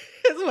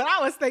 Is what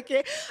I was thinking. I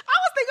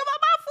was thinking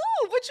about my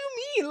food. What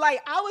you mean?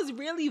 Like, I was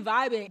really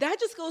vibing. That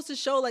just goes to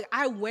show, like,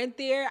 I went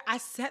there, I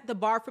set the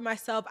bar for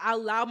myself. I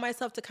allowed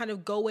myself to kind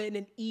of go in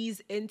and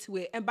ease into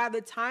it. And by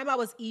the time I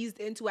was eased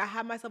into it, I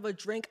had myself a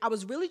drink. I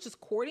was really just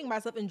courting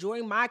myself,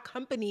 enjoying my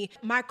company.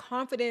 My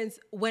confidence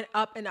went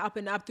up and up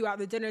and up throughout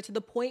the dinner, to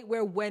the point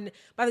where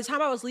by the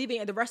time I was leaving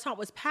and the restaurant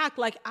was packed,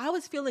 like, I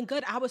was feeling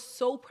good. I was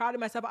so proud of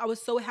myself. I was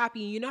so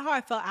happy. And you know how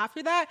I felt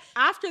after that?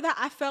 After that,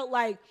 I felt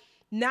like,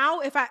 now,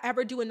 if I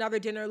ever do another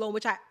dinner alone,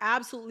 which I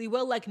absolutely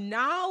will, like,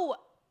 now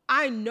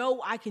I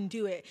know I can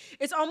do it.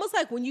 It's almost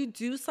like when you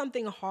do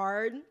something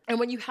hard and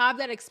when you have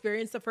that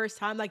experience the first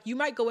time, like, you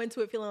might go into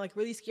it feeling like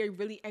really scared,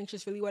 really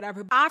anxious, really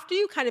whatever. After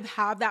you kind of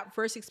have that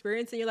first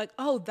experience and you're like,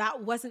 oh,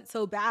 that wasn't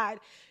so bad,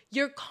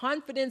 your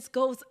confidence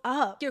goes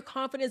up.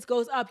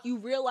 You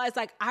realize,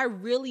 like, I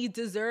really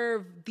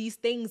deserve these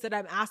things that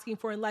I'm asking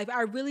for in life.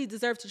 I really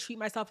deserve to treat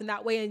myself in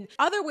that way. And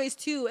other ways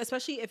too,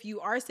 especially if you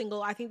are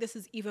single, I think this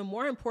is even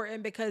more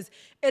important because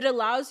it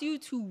allows you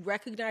to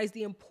recognize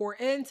the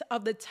importance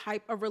of the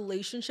type of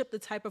relationship, the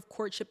type of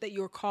courtship that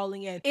you're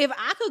calling in. If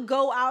I could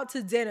go out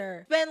to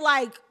dinner, spend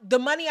like the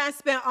money I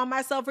spent on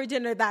myself for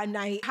dinner that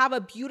night, have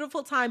a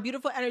beautiful time,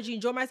 beautiful energy,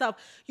 enjoy myself,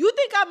 you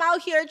think I'm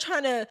out here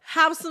trying to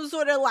have some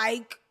sort of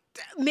like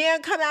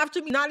man come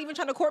after me, not even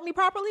trying to court me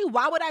properly?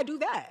 Why would I do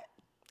that?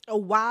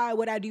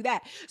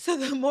 So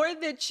the more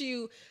that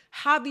you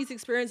have these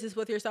experiences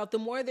with yourself, the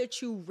more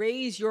that you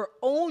raise your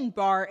own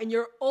bar and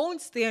your own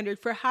standard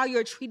for how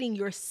you're treating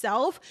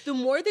yourself, the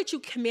more that you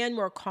command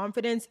more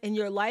confidence in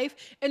your life,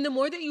 and the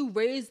more that you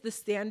raise the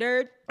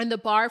standard and the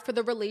bar for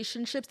the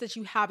relationships that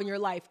you have in your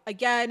life.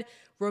 Again,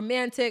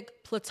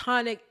 romantic,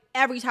 platonic,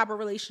 every type of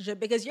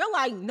relationship, because you're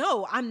like,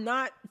 no, I'm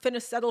not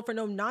finna settle for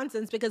no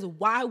nonsense, because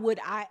why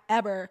would I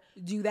ever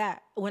do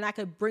that when I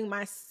could bring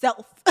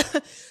myself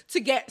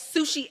to get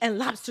sushi and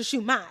lobster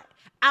shumai?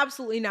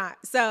 Absolutely not.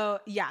 So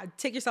yeah,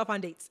 take yourself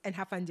on dates and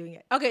have fun doing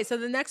it. Okay, so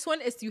the next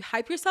one is to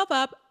hype yourself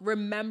up.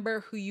 Remember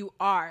who you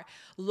are.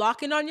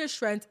 Lock in on your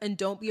strengths and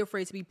don't be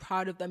afraid to be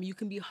proud of them. You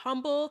can be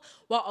humble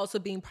while also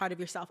being proud of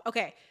yourself.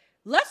 Okay,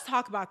 let's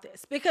talk about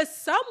this, because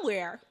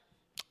somewhere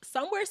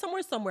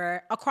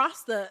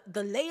across the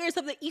layers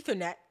of the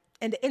Ethernet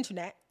and the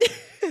internet,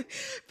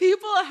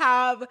 people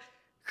have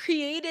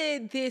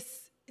created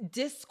this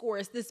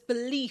discourse, this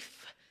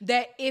belief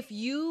that if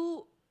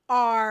you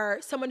are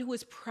someone who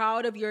is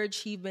proud of your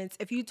achievements,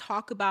 if you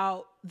talk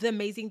about the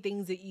amazing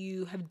things that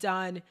you have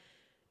done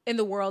in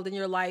the world, in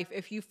your life,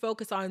 if you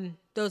focus on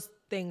those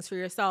things for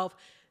yourself,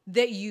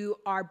 that you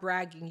are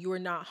bragging, you are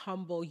not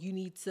humble, you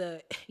need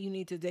to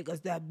take a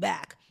step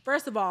back.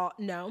 First of all,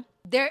 no.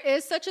 There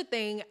is such a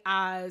thing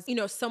as,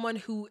 someone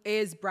who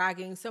is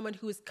bragging, someone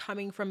who is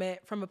coming from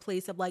a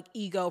place of like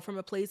ego, from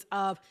a place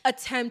of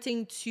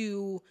attempting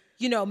to,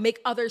 make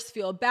others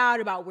feel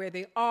bad about where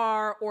they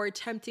are, or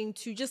attempting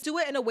to just do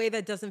it in a way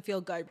that doesn't feel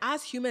good.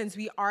 As humans,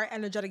 we are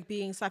energetic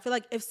beings. So I feel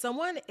like if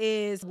someone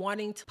is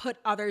wanting to put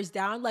others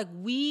down, like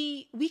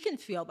we can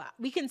feel that.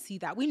 We can see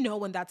that. We know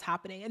when that's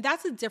happening. And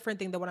that's a different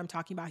thing than what I'm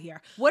talking about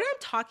here. What I'm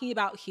talking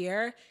about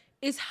here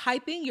is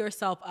hyping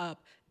yourself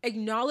up.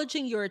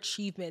 acknowledging your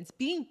achievements,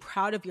 being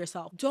proud of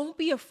yourself. Don't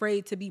be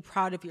afraid to be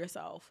proud of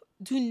yourself.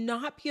 Do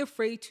not be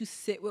afraid to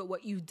sit with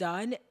what you've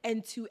done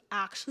and to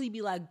actually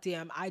be like,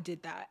 damn, I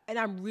did that. And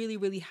I'm really,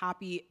 really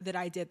happy that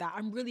I did that.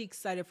 I'm really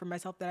excited for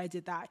myself that I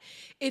did that.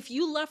 If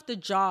you left a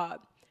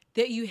job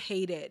that you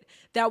hated,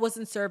 that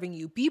wasn't serving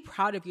you, be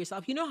proud of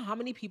yourself. You know how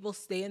many people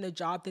stay in the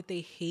job that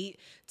they hate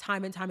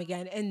time and time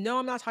again? And no,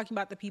 I'm not talking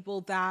about the people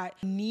that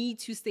need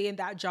to stay in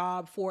that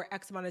job for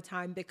X amount of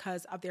time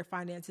because of their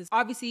finances.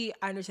 Obviously,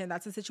 I understand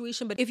that's a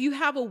situation, but if you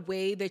have a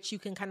way that you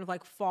can kind of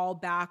like fall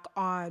back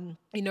on,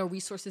 you know,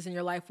 resources in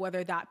your life,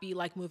 whether that be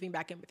like moving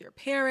back in with your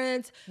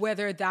parents,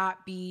 whether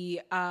that be,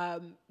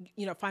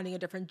 you know, finding a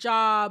different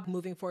job,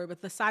 moving forward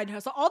with the side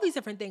hustle, all these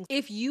different things.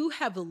 If you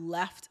have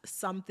left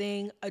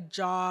something, a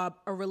job,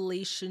 a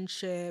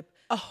relationship,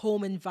 a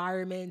home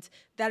environment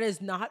that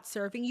is not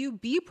serving you,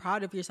 be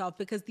proud of yourself,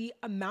 because the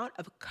amount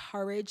of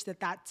courage that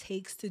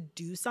takes to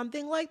do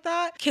something like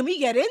that, can we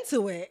get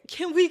into it?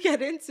 Can we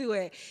get into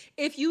it?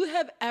 If you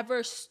have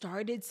ever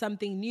started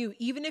something new,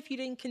 even if you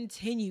didn't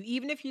continue,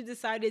 even if you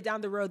decided down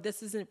the road,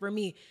 this isn't for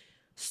me,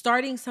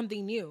 starting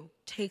something new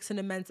takes an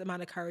immense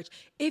amount of courage.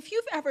 If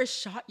you've ever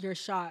shot your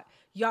shot,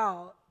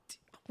 y'all,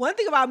 one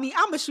thing about me,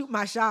 I'm gonna shoot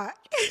my shot.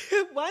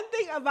 One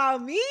thing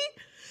about me,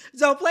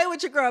 don't play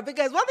with your girl,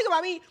 because one thing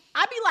about me,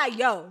 I be like,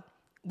 yo,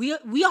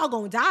 we all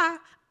gonna die.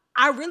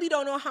 I really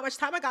don't know how much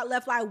time I got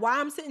left, like why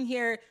I'm sitting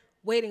here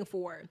waiting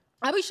for.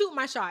 I be shooting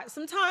my shot.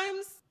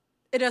 Sometimes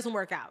it doesn't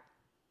work out,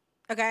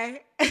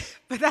 okay?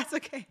 But that's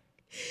okay.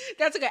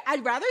 That's okay.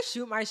 I'd rather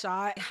shoot my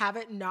shot, have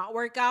it not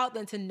work out,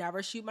 than to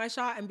never shoot my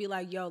shot and be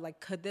like, yo, like,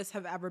 could this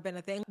have ever been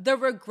a thing? The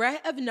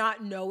regret of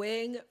not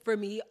knowing for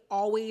me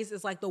always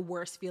is like the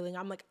worst feeling.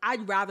 I'm like,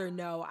 I'd rather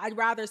know. I'd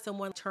rather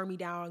someone turn me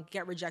down,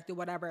 get rejected,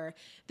 whatever,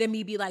 than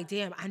me be like,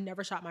 damn, I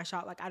never shot my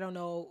shot. Like, I don't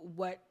know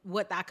what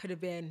that could have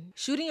been.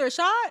 Shooting your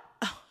shot?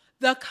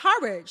 The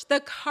courage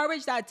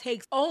that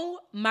takes, oh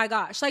my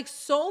gosh, like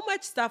so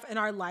much stuff in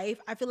our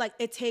life. I feel like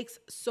it takes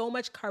so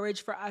much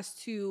courage for us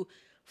to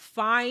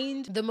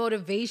find the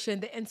motivation,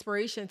 the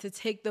inspiration to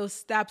take those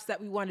steps that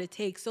we want to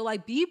take. So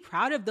like, be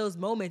proud of those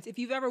moments. If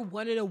you've ever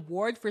won an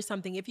award for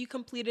something, if you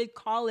completed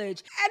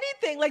college,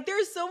 anything, like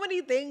there's so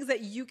many things that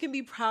you can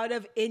be proud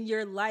of in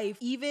your life.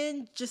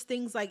 Even just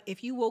things like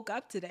if you woke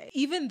up today,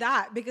 even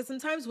that, because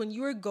sometimes when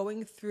you are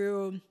going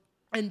through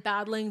and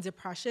battling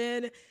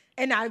depression,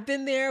 and I've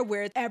been there,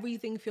 where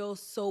everything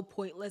feels so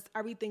pointless.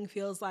 Everything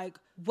feels like,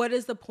 what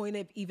is the point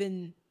of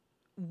even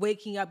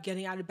waking up,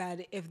 getting out of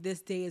bed, if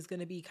this day is going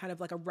to be kind of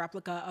like a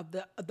replica of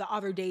the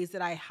other days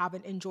that I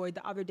haven't enjoyed,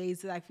 the other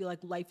days that I feel like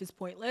life is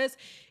pointless.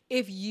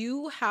 If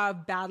you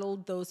have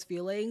battled those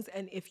feelings,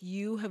 and if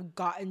you have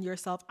gotten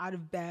yourself out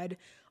of bed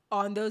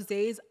on those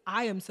days,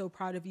 I am so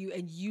proud of you,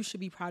 and you should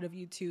be proud of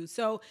you too.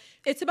 So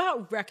it's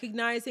about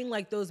recognizing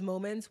like those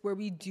moments where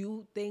we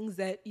do things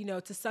that, you know,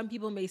 to some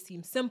people may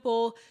seem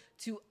simple.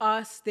 To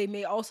us, they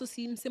may also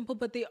seem simple,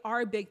 but they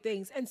are big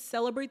things, and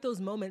celebrate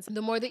those moments.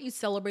 The more that you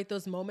celebrate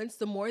those moments,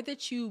 the more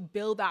that you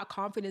build that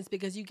confidence,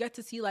 because you get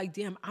to see like,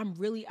 damn, I'm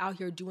really out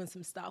here doing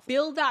some stuff.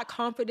 Build that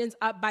confidence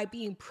up by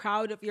being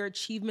proud of your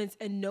achievements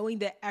and knowing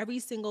that every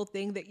single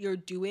thing that you're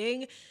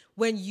doing,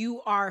 when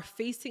you are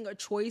facing a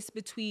choice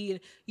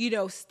between, you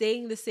know,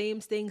 staying the same,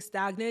 staying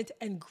stagnant,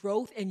 and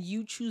growth, and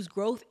you choose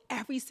growth,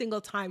 every single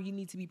time you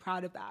need to be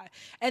proud of that.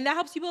 And that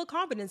helps you build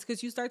confidence,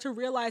 because you start to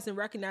realize and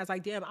recognize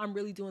like, damn, I'm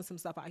really doing some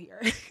stuff out here.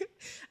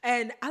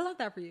 And I love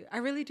that for you. I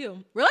really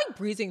do. We're like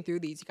breezing through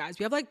these, you guys.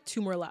 We have like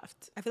 2 more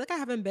left. I feel like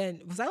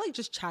was I like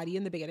just chatty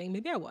in the beginning?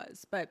 Maybe I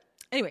was, but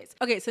anyways.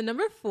 Okay, so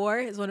number 4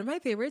 is one of my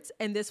favorites,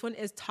 and this one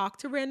is talk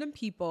to random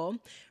people.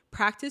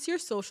 Practice your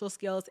social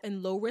skills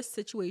in low-risk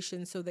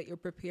situations so that you're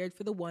prepared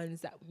for the ones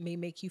that may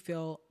make you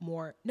feel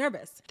more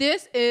nervous.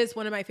 This is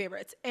one of my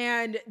favorites,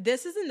 and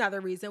this is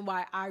another reason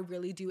why I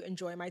really do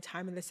enjoy my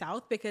time in the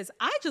South, because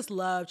I just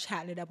love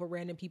chatting it up with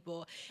random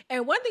people.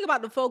 And one thing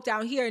about the folk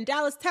down here in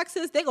Dallas,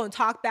 Texas, they're gonna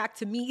talk back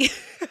to me.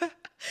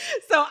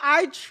 So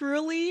I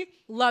truly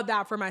love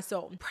that for my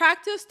soul.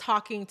 Practice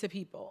talking to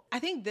people. I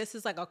think this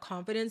is like a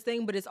confidence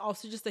thing, but it's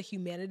also just a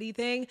humanity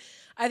thing.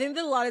 I think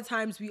that a lot of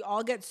times we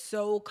all get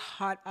so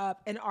caught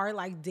up in our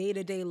like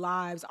day-to-day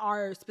lives,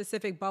 our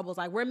specific bubbles.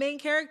 Like, we're main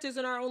characters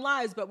in our own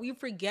lives, but we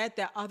forget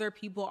that other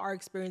people are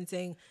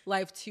experiencing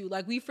life too.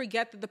 Like, we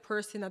forget that the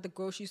person at the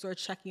grocery store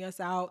checking us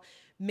out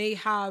may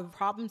have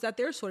problems that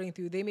they're sorting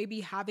through. They may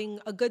be having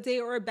a good day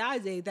or a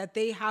bad day, that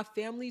they have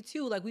family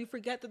too. Like, we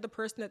forget that the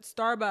person at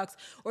Starbucks,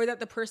 or that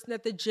the person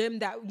at the gym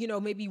that, you know,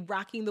 may be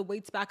racking the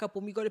weights back up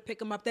when we go to pick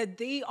them up, that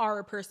they are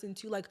a person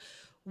too. Like,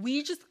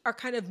 we just are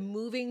kind of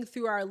moving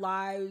through our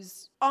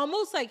lives,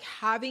 almost like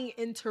having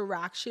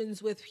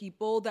interactions with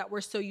people that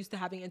we're so used to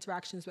having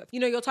interactions with. You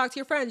know, you'll talk to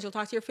your friends, you'll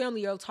talk to your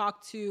family, you'll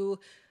talk to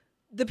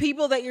the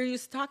people that you're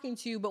used to talking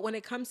to. But when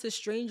it comes to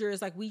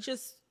strangers, like, we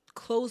just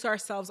close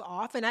ourselves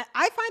off. And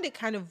I find it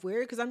kind of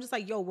weird, because I'm just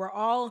like, yo, we're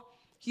all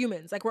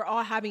humans. Like, we're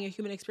all having a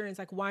human experience.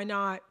 Like, why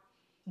not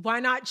Why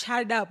not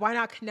chat it up? Why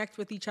not connect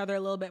with each other a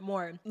little bit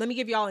more? Let me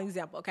give you all an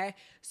example, okay?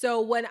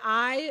 So when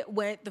I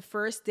went the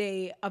first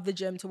day of the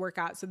gym to work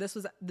out, so this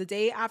was the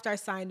day after I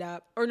signed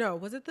up, or no,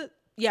 was it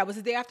it was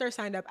the day after I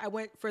signed up. I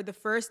went for the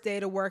first day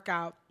to work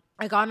out.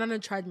 I got on a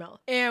treadmill.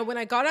 And when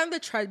I got on the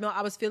treadmill,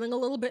 I was feeling a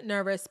little bit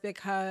nervous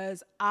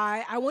because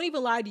I won't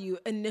even lie to you.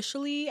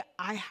 Initially,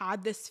 I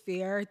had this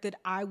fear that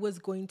I was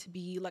going to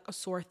be like a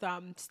sore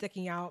thumb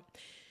sticking out.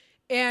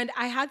 And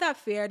I had that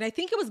fear, and I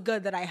think it was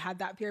good that I had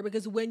that fear,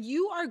 because when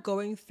you are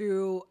going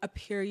through a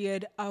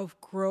period of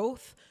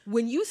growth,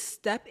 when you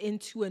step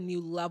into a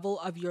new level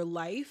of your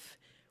life,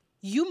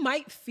 you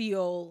might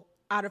feel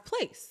out of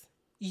place.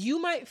 You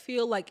might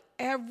feel like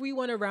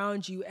everyone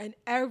around you and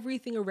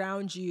everything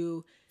around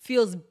you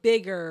feels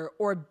bigger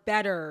or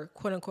better,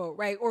 quote unquote,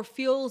 right? Or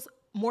feels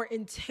more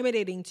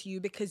intimidating to you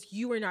because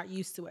you are not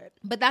used to it.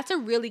 But that's a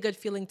really good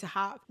feeling to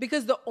have,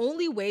 because the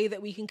only way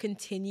that we can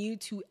continue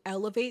to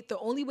elevate, the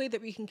only way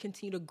that we can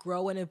continue to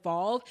grow and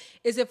evolve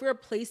is if we're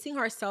placing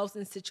ourselves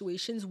in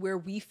situations where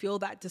we feel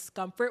that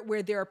discomfort,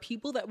 where there are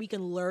people that we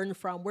can learn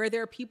from, where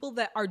there are people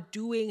that are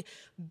doing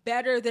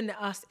better than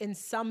us in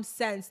some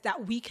sense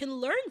that we can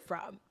learn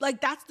from.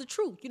 Like, that's the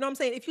truth. You know what I'm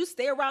saying? If you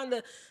stay around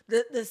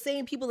the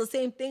same people, the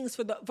same things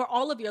for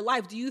all of your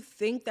life, do you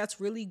think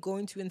that's really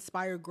going to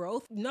inspire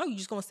growth? No,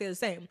 you just gonna stay the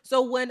same.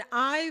 So when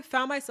I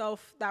found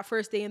myself that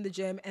first day in the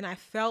gym and I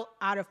felt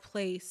out of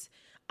place,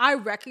 I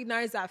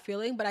recognized that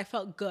feeling, but I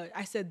felt good.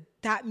 I said,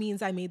 that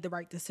means I made the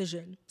right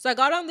decision. So I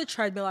got on the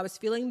treadmill. I was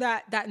feeling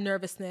that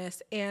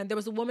nervousness, and there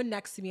was a woman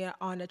next to me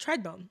on a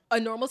treadmill.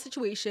 A normal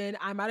situation,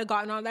 I might have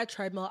gotten on that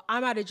treadmill. I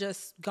might have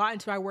just gotten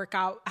to my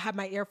workout, I had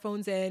my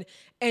earphones in,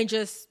 and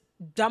just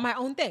done my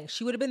own thing.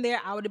 She would have been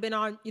there. I would have been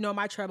on,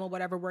 my treadmill,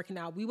 whatever, working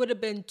out. We would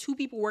have been two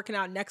people working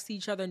out next to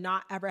each other,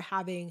 not ever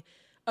having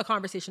a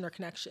conversation or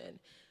connection.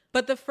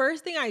 But the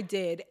first thing I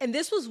did, and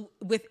this was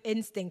with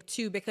instinct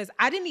too, because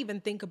I didn't even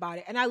think about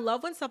it. And I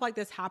love when stuff like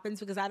this happens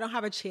because I don't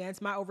have a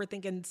chance, my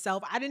overthinking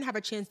self, I didn't have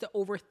a chance to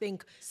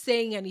overthink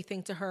saying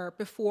anything to her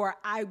before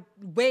I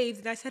waved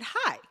and I said,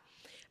 hi.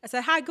 I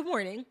said, hi, good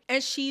morning.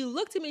 And she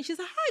looked at me and she's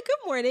like, hi,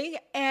 good morning.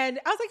 And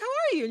I was like, how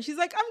are you? And she's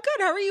like, I'm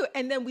good. How are you?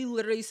 And then we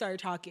literally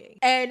started talking.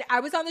 And I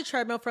was on the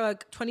treadmill for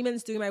like 20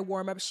 minutes doing my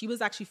warm up. She was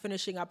actually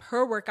finishing up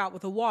her workout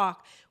with a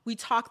walk. We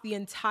talked the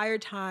entire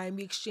time.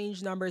 We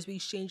exchanged numbers. We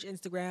exchanged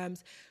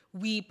Instagrams.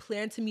 We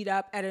plan to meet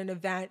up at an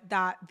event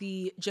that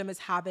the gym is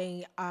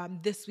having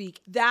this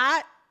week.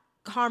 That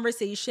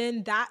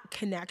conversation, that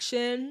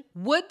connection,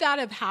 would that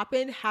have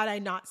happened had I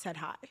not said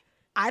hi?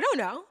 I don't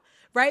know.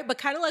 Right? But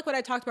kind of like what I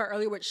talked about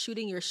earlier with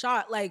shooting your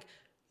shot, like,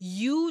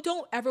 you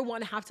don't ever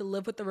want to have to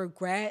live with the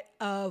regret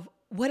of,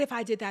 what if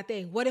I did that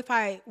thing? What if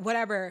I,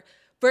 whatever,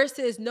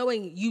 versus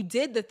knowing you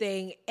did the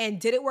thing and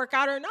did it work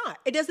out or not?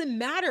 It doesn't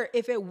matter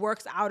if it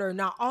works out or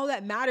not. All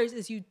that matters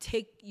is you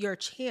take your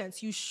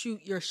chance, you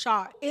shoot your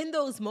shot. In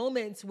those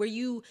moments where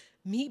you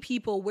meet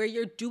people, where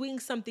you're doing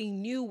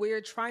something new, where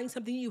you're trying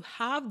something new,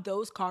 have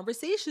those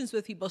conversations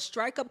with people,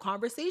 strike up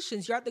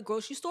conversations. You're at the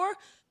grocery store,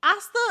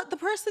 ask the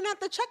person at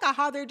the checkout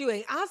how they're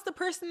doing. Ask the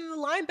person in the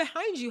line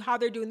behind you how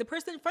they're doing. The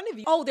person in front of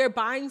you. Oh, they're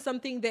buying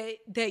something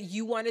that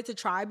you wanted to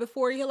try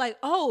before. You're like,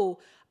 oh,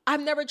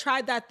 I've never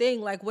tried that thing.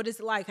 Like, what is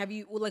it like? Have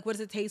you, like, what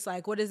does it taste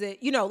like? What is it?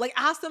 Like,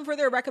 ask them for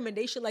their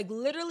recommendation. Like,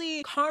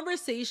 literally,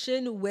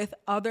 conversation with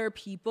other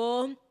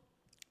people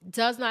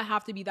does not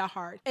have to be that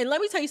hard. And let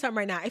me tell you something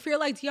right now. If you're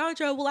like,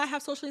 Deandra, will I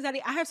have social anxiety?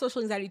 I have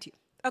social anxiety too.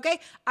 Okay?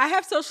 I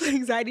have social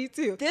anxiety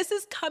too. This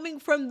is coming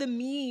from the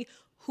me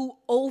who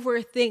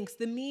overthinks,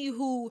 the me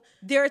who,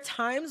 there are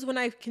times when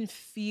I can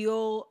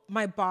feel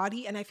my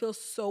body and I feel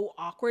so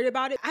awkward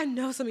about it. I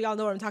know some of y'all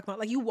know what I'm talking about.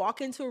 Like, you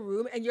walk into a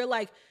room and you're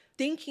like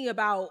thinking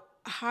about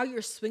how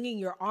you're swinging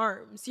your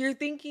arms. You're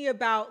thinking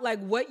about like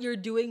what you're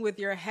doing with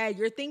your head.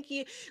 You're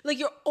thinking, like,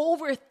 you're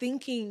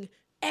overthinking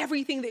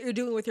everything that you're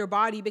doing with your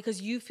body because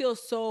you feel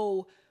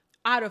so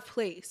out of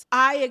place.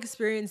 I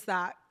experienced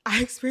that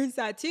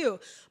too.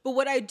 But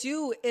what I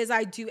do is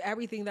I do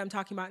everything that I'm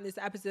talking about in this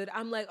episode.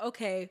 I'm like,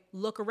 okay,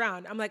 look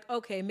around. I'm like,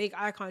 okay, make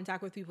eye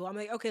contact with people. I'm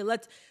like, okay,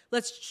 let's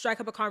strike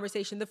up a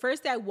conversation. The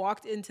first day I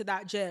walked into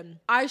that gym,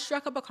 I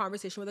struck up a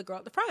conversation with a girl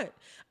at the front.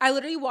 I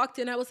literally walked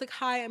in. I was like,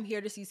 hi, I'm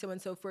here to see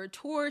so-and-so for a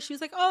tour. She was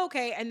like, oh,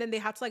 okay. And then they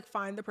had to like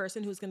find the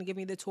person who's going to give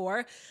me the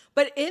tour.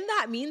 But in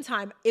that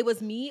meantime, it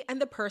was me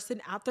and the person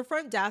at the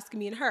front desk,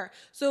 me and her.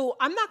 So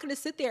I'm not going to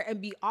sit there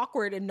and be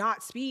awkward and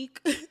not speak.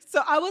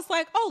 So I was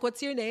like, oh,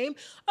 what's your name?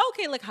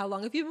 Okay, like, how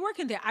long have you been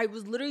working there? I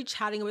was literally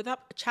chatting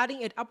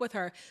it up with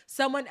her.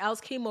 Someone else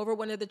came over,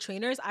 one of the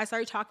trainers. I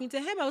started talking to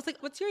him. I was like,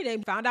 what's your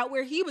name? Found out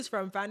where he was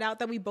from. Found out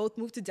that we both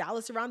moved to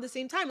Dallas around the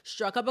same time.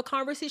 Struck up a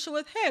conversation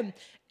with him.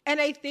 And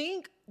I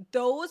think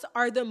those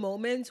are the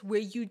moments where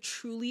you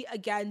truly,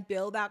 again,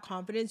 build that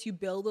confidence. You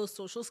build those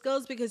social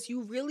skills because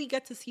you really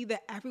get to see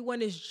that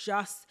everyone is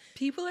just,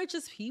 people are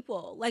just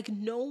people. Like,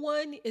 no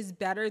one is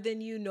better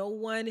than you. No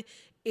one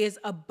is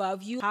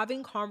above you.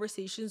 Having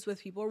conversations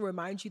with people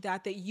reminds you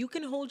that you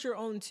can hold your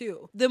own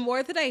too. The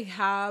more that I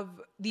have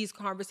these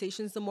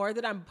conversations, the more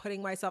that I'm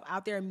putting myself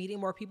out there and meeting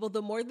more people,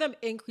 the more that I'm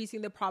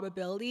increasing the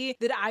probability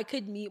that I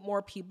could meet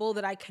more people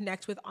that I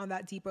connect with on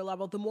that deeper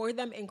level. The more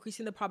that I'm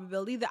increasing the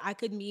probability that I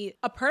could meet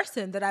a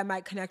person that I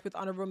might connect with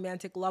on a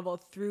romantic level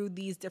through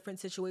these different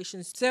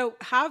situations. So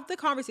have the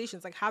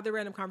conversations, like have the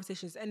random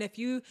conversations. And if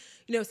you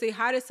say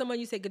hi to someone,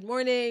 you say good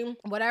morning,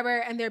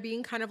 whatever, and they're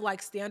being kind of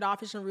like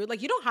standoffish and rude,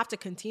 like you don't have to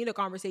continue the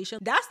conversation.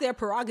 That's their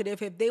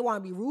prerogative. If they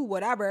want to be rude,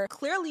 whatever.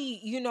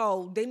 Clearly,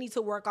 they need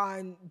to work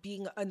on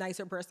being a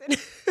nicer person.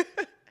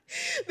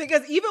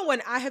 Because even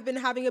when I have been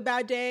having a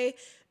bad day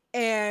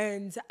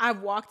and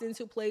I've walked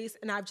into a place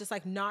and I've just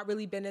like not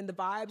really been in the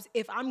vibes,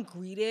 if I'm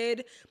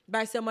greeted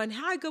by someone,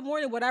 hi, good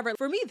morning, whatever,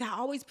 for me, that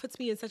always puts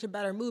me in such a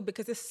better mood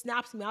because it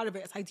snaps me out of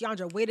it. It's like,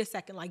 Deandra, wait a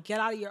second, like get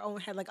out of your own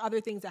head, like other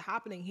things are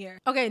happening here.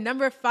 Okay,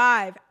 number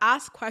 5,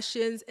 ask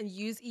questions and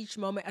use each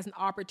moment as an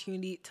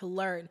opportunity to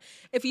learn.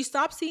 If you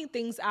stop seeing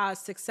things as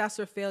success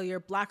or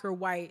failure, black or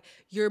white,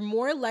 you're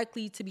more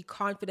likely to be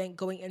confident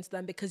going into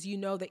them because you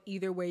know that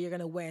either way you're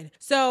gonna win.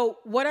 So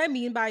what I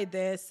mean by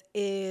this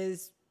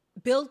is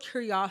build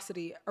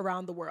curiosity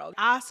around the world.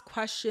 Ask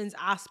questions,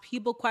 ask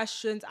people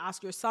questions,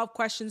 ask yourself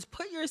questions.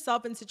 Put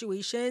yourself in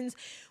situations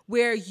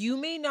where you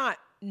may not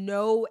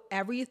know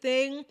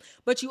everything,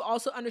 but you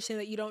also understand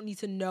that you don't need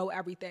to know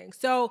everything.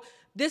 So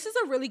this is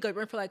a really good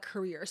one for like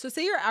career. So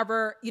say you're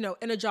ever,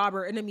 in a job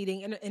or in a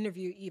meeting, in an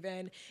interview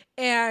even,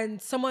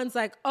 and someone's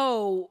like,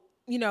 oh,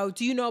 do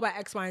you know about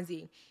X, Y, and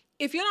Z?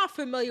 If you're not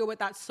familiar with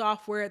that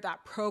software,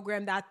 that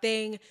program, that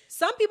thing,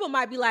 some people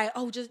might be like,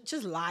 oh,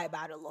 just lie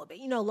about it a little bit,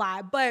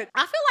 lie. But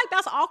I feel like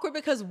that's awkward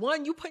because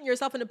one, you putting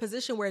yourself in a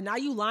position where now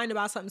you lying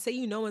about something,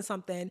 say knowing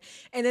something,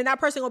 and then that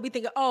person will be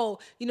thinking, oh,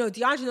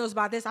 Deandra knows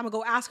about this, I'm gonna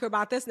go ask her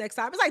about this next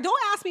time. It's like,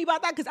 don't ask me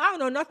about that because I don't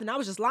know nothing, I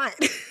was just lying.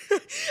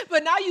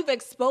 But now you've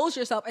exposed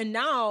yourself, and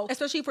now,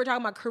 especially if we're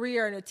talking about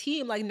career and a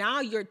team, like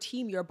now your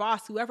team, your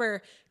boss,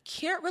 whoever,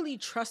 can't really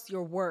trust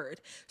your word.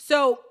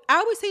 So I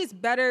always say it's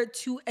better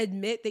to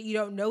admit that you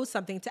don't know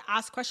something, to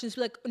ask questions,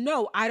 be like,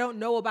 no, I don't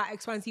know about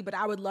X, Y, and Z, but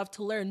I would love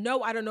to learn.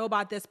 No, I don't know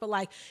about this, but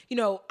like,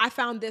 I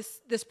found this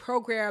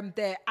program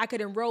that I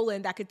could enroll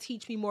in that could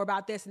teach me more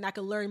about this and I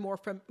could learn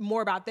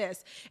more about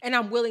this. And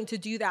I'm willing to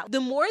do that.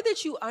 The more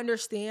that you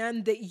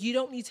understand that you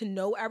don't need to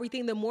know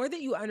everything, the more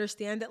that you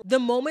understand that the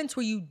moments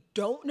where you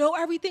don't know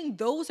everything,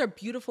 those are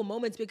beautiful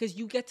moments because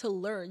you get to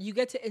learn. You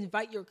get to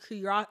invite your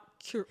curiosity.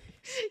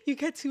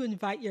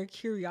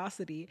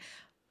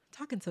 I'm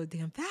talking so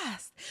damn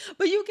fast,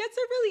 but you get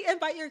to really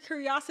invite your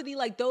curiosity.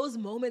 Like those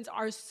moments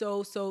are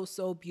so, so,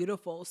 so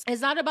beautiful.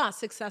 It's not about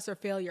success or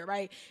failure,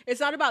 right?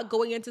 It's not about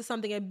going into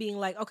something and being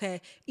like,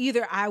 okay,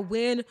 either I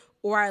win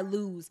or I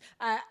lose.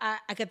 I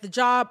get the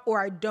job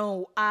or I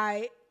don't.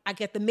 I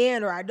get the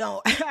man or I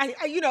don't.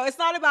 It's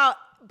not about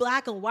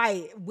black and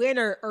white, win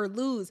or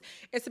lose.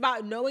 It's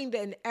about knowing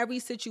that in every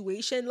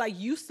situation, like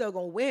you still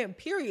gonna win,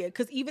 period.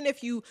 Because even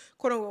if you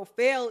quote unquote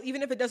fail,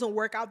 even if it doesn't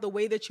work out the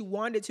way that you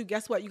wanted to,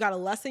 guess what? You got a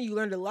lesson, you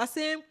learned a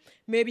lesson.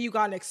 Maybe you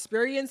got an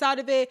experience out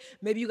of it.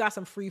 Maybe you got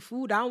some free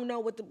food. I don't know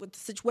what the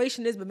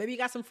situation is, but maybe you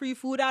got some free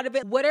food out of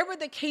it. Whatever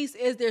the case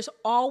is, there's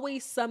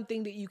always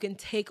something that you can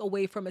take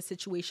away from a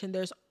situation.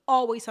 There's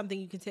always something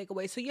you can take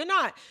away. So you're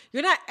not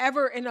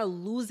ever in a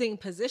losing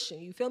position.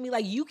 You feel me?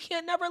 Like you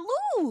can't never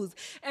lose.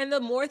 And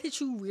the more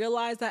that you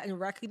realize that and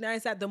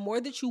recognize that, the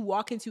more that you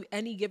walk into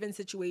any given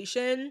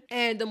situation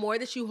and the more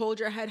that you hold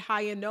your head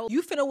high and know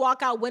you finna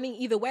walk out winning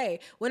either way.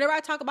 Whenever I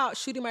talk about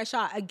shooting my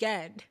shot,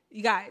 again,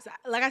 you guys,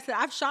 like I said,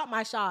 I've shot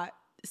my shot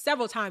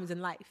several times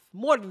in life,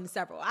 more than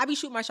several. I be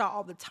shooting my shot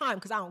all the time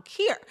because I don't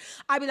care.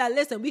 I be like,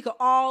 listen, we could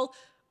all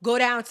go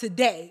down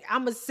today.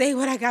 I'm going to say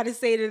what I got to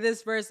say to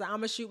this person. I'm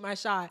going to shoot my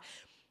shot.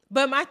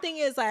 But my thing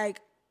is like,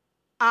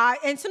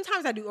 and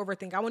sometimes I do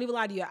overthink. I won't even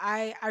lie to you.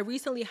 I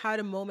recently had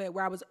a moment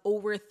where I was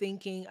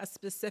overthinking a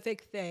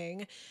specific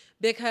thing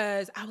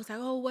because I was like,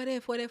 oh, what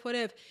if? And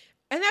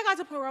that got to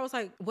the point where I was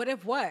like, what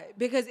if what?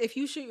 Because if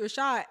you shoot your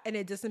shot and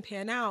it doesn't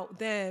pan out,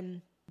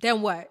 then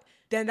what?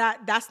 Then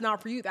that's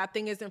not for you. That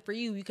thing isn't for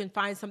you. You can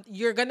find something.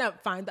 You're going to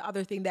find the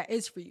other thing that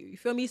is for you. You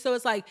feel me? So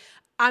it's like,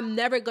 I'm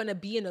never going to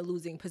be in a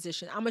losing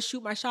position. I'm going to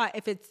shoot my shot.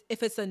 If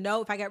it's a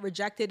no, if I get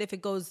rejected, if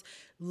it goes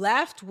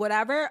left,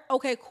 whatever,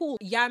 okay, cool.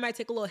 Yeah, I might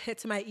take a little hit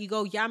to my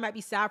ego. Yeah, I might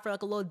be sad for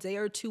like a little day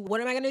or two. What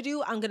am I going to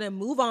do? I'm going to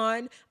move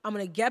on. I'm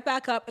going to get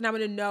back up and I'm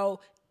going to know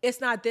it's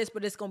not this,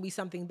 but it's going to be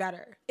something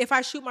better. If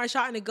I shoot my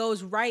shot and it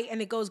goes right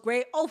and it goes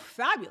great, oh,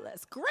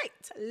 fabulous, great,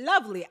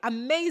 lovely,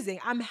 amazing.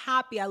 I'm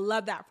happy. I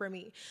love that for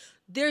me.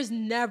 There's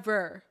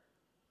never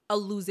a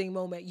losing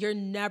moment. You're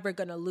never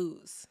going to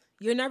lose.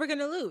 You're never going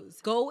to lose.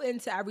 Go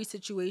into every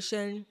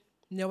situation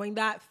knowing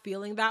that,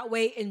 feeling that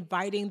way,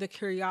 inviting the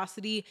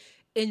curiosity,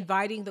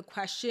 inviting the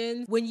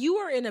questions. When you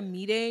are in a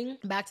meeting,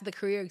 back to the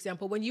career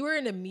example, when you are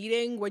in a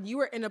meeting, when you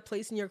are in a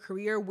place in your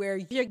career where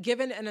you're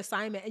given an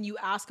assignment and you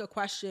ask a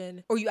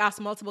question or you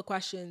ask multiple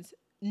questions,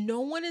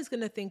 no one is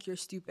going to think you're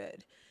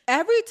stupid.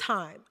 Every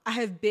time I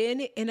have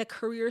been in a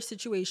career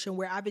situation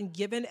where I've been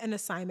given an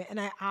assignment and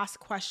I ask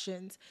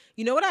questions,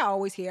 you know what I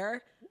always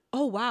hear?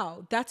 Oh,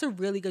 wow, that's a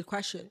really good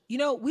question. You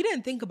know, we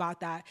didn't think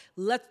about that.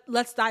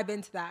 Let's dive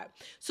into that.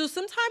 So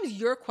sometimes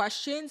your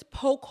questions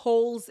poke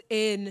holes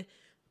in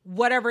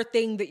whatever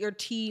thing that your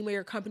team or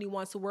your company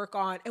wants to work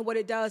on. And what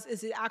it does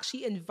is it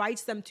actually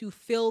invites them to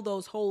fill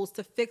those holes,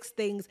 to fix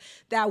things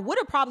that would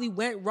have probably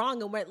went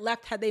wrong and went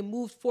left had they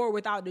moved forward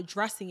without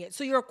addressing it.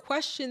 So your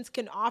questions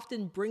can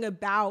often bring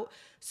about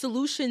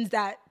solutions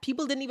that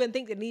people didn't even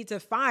think they need to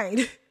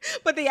find,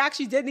 but they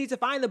actually did need to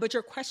find them, but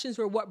your questions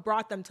were what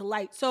brought them to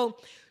light. So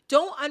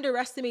don't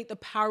underestimate the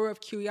power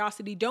of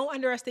curiosity. Don't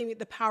underestimate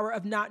the power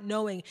of not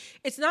knowing.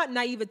 It's not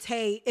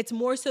naivete. It's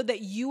more so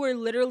that you are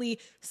literally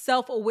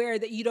self-aware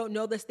that you don't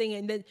know this thing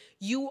and that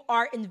you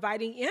are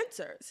inviting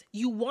answers.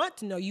 You want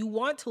to know, you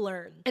want to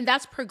learn. And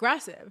that's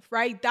progressive,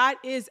 right? That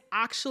is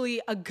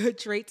actually a good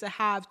trait to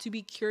have, to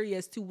be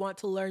curious, to want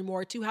to learn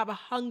more, to have a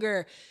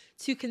hunger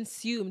to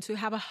consume, to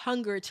have a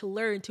hunger to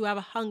learn, to have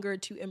a hunger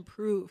to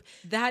improve.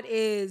 That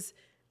is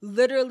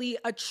literally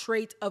a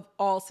trait of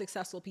all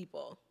successful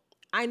people.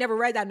 I never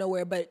read that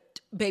nowhere, but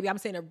baby, I'm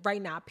saying it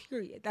right now,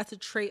 period. That's a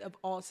trait of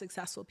all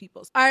successful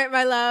people. All right,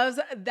 my loves,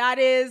 that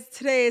is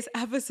today's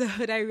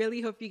episode. I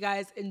really hope you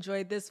guys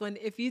enjoyed this one.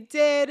 If you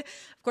did,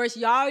 of course,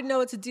 y'all know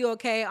what to do,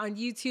 okay? On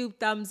YouTube,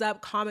 thumbs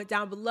up, comment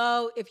down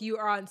below. If you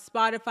are on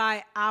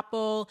Spotify,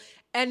 Apple,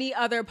 any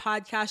other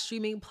podcast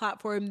streaming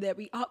platform that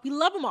we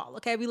love them all,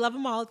 okay? We love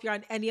them all. If you're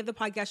on any of the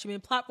podcast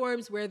streaming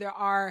platforms where there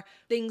are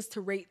things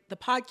to rate the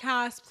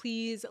podcast,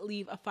 please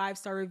leave a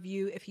 5-star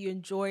review if you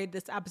enjoyed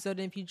this episode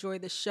and if you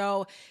enjoyed the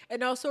show.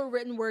 And also a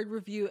written word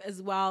review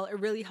as well. It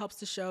really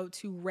helps the show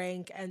to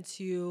rank and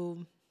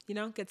to, you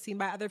know, get seen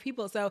by other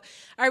people. So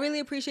I really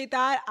appreciate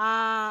that.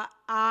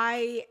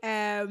 I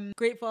am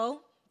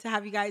grateful to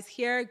have you guys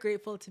here,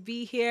 grateful to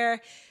be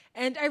here.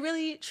 And I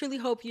really, truly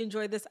hope you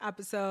enjoyed this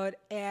episode.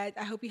 And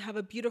I hope you have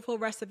a beautiful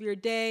rest of your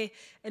day,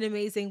 an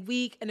amazing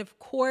week. And of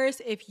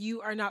course, if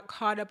you are not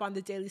caught up on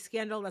The Daily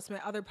Scandal, that's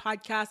my other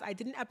podcast. I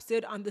did an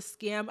episode on the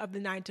scam of the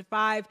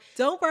 9-to-5.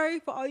 Don't worry,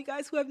 for all you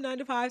guys who have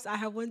 9-to-5s, I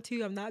have one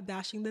too. I'm not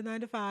bashing the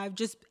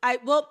 9-to-5.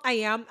 I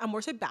am. I'm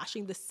more so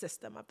bashing the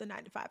system of the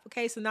 9-to-5.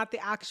 Okay, so not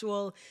the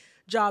actual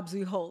jobs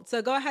we hold.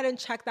 So go ahead and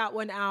check that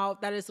one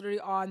out. That is literally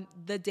on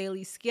The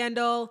Daily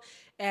Scandal,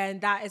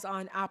 and that is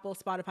on Apple,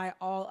 Spotify,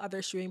 all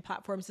other streaming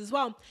platforms as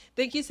well.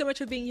 Thank you so much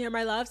for being here,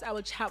 my loves. I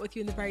will chat with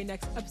you in the very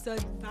next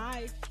episode.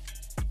 Bye.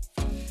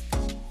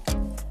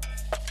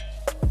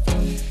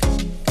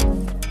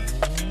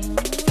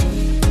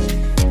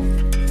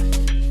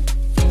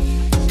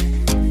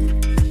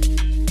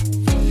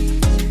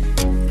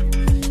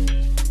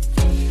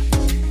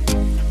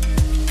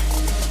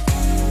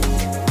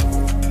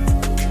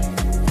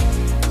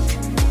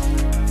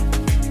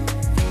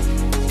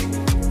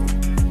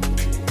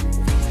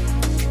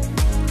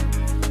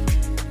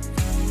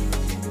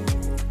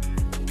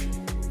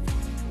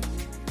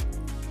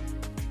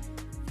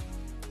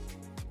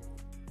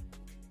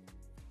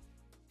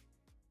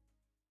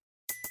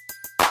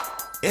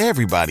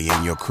 Everybody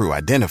in your crew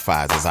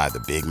identifies as either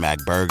Big Mac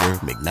Burger,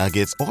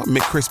 McNuggets, or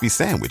McCrispy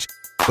Sandwich.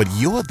 But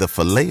you're the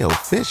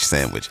Filet-O-Fish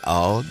Sandwich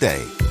all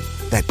day.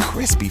 That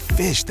crispy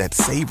fish, that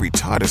savory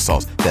tartar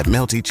sauce, that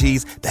melty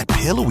cheese, that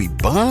pillowy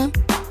bun.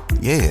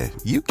 Yeah,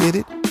 you get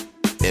it.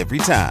 Every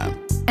time.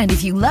 And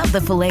if you love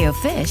the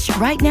Filet-O-Fish,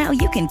 right now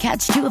you can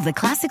catch 2 of the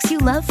classics you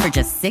love for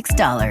just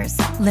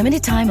 $6.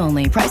 Limited time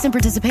only. Price and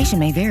participation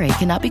may vary.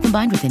 Cannot be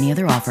combined with any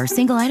other offer.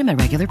 Single item at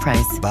regular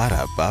price.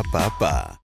 Ba-da-ba-ba-ba.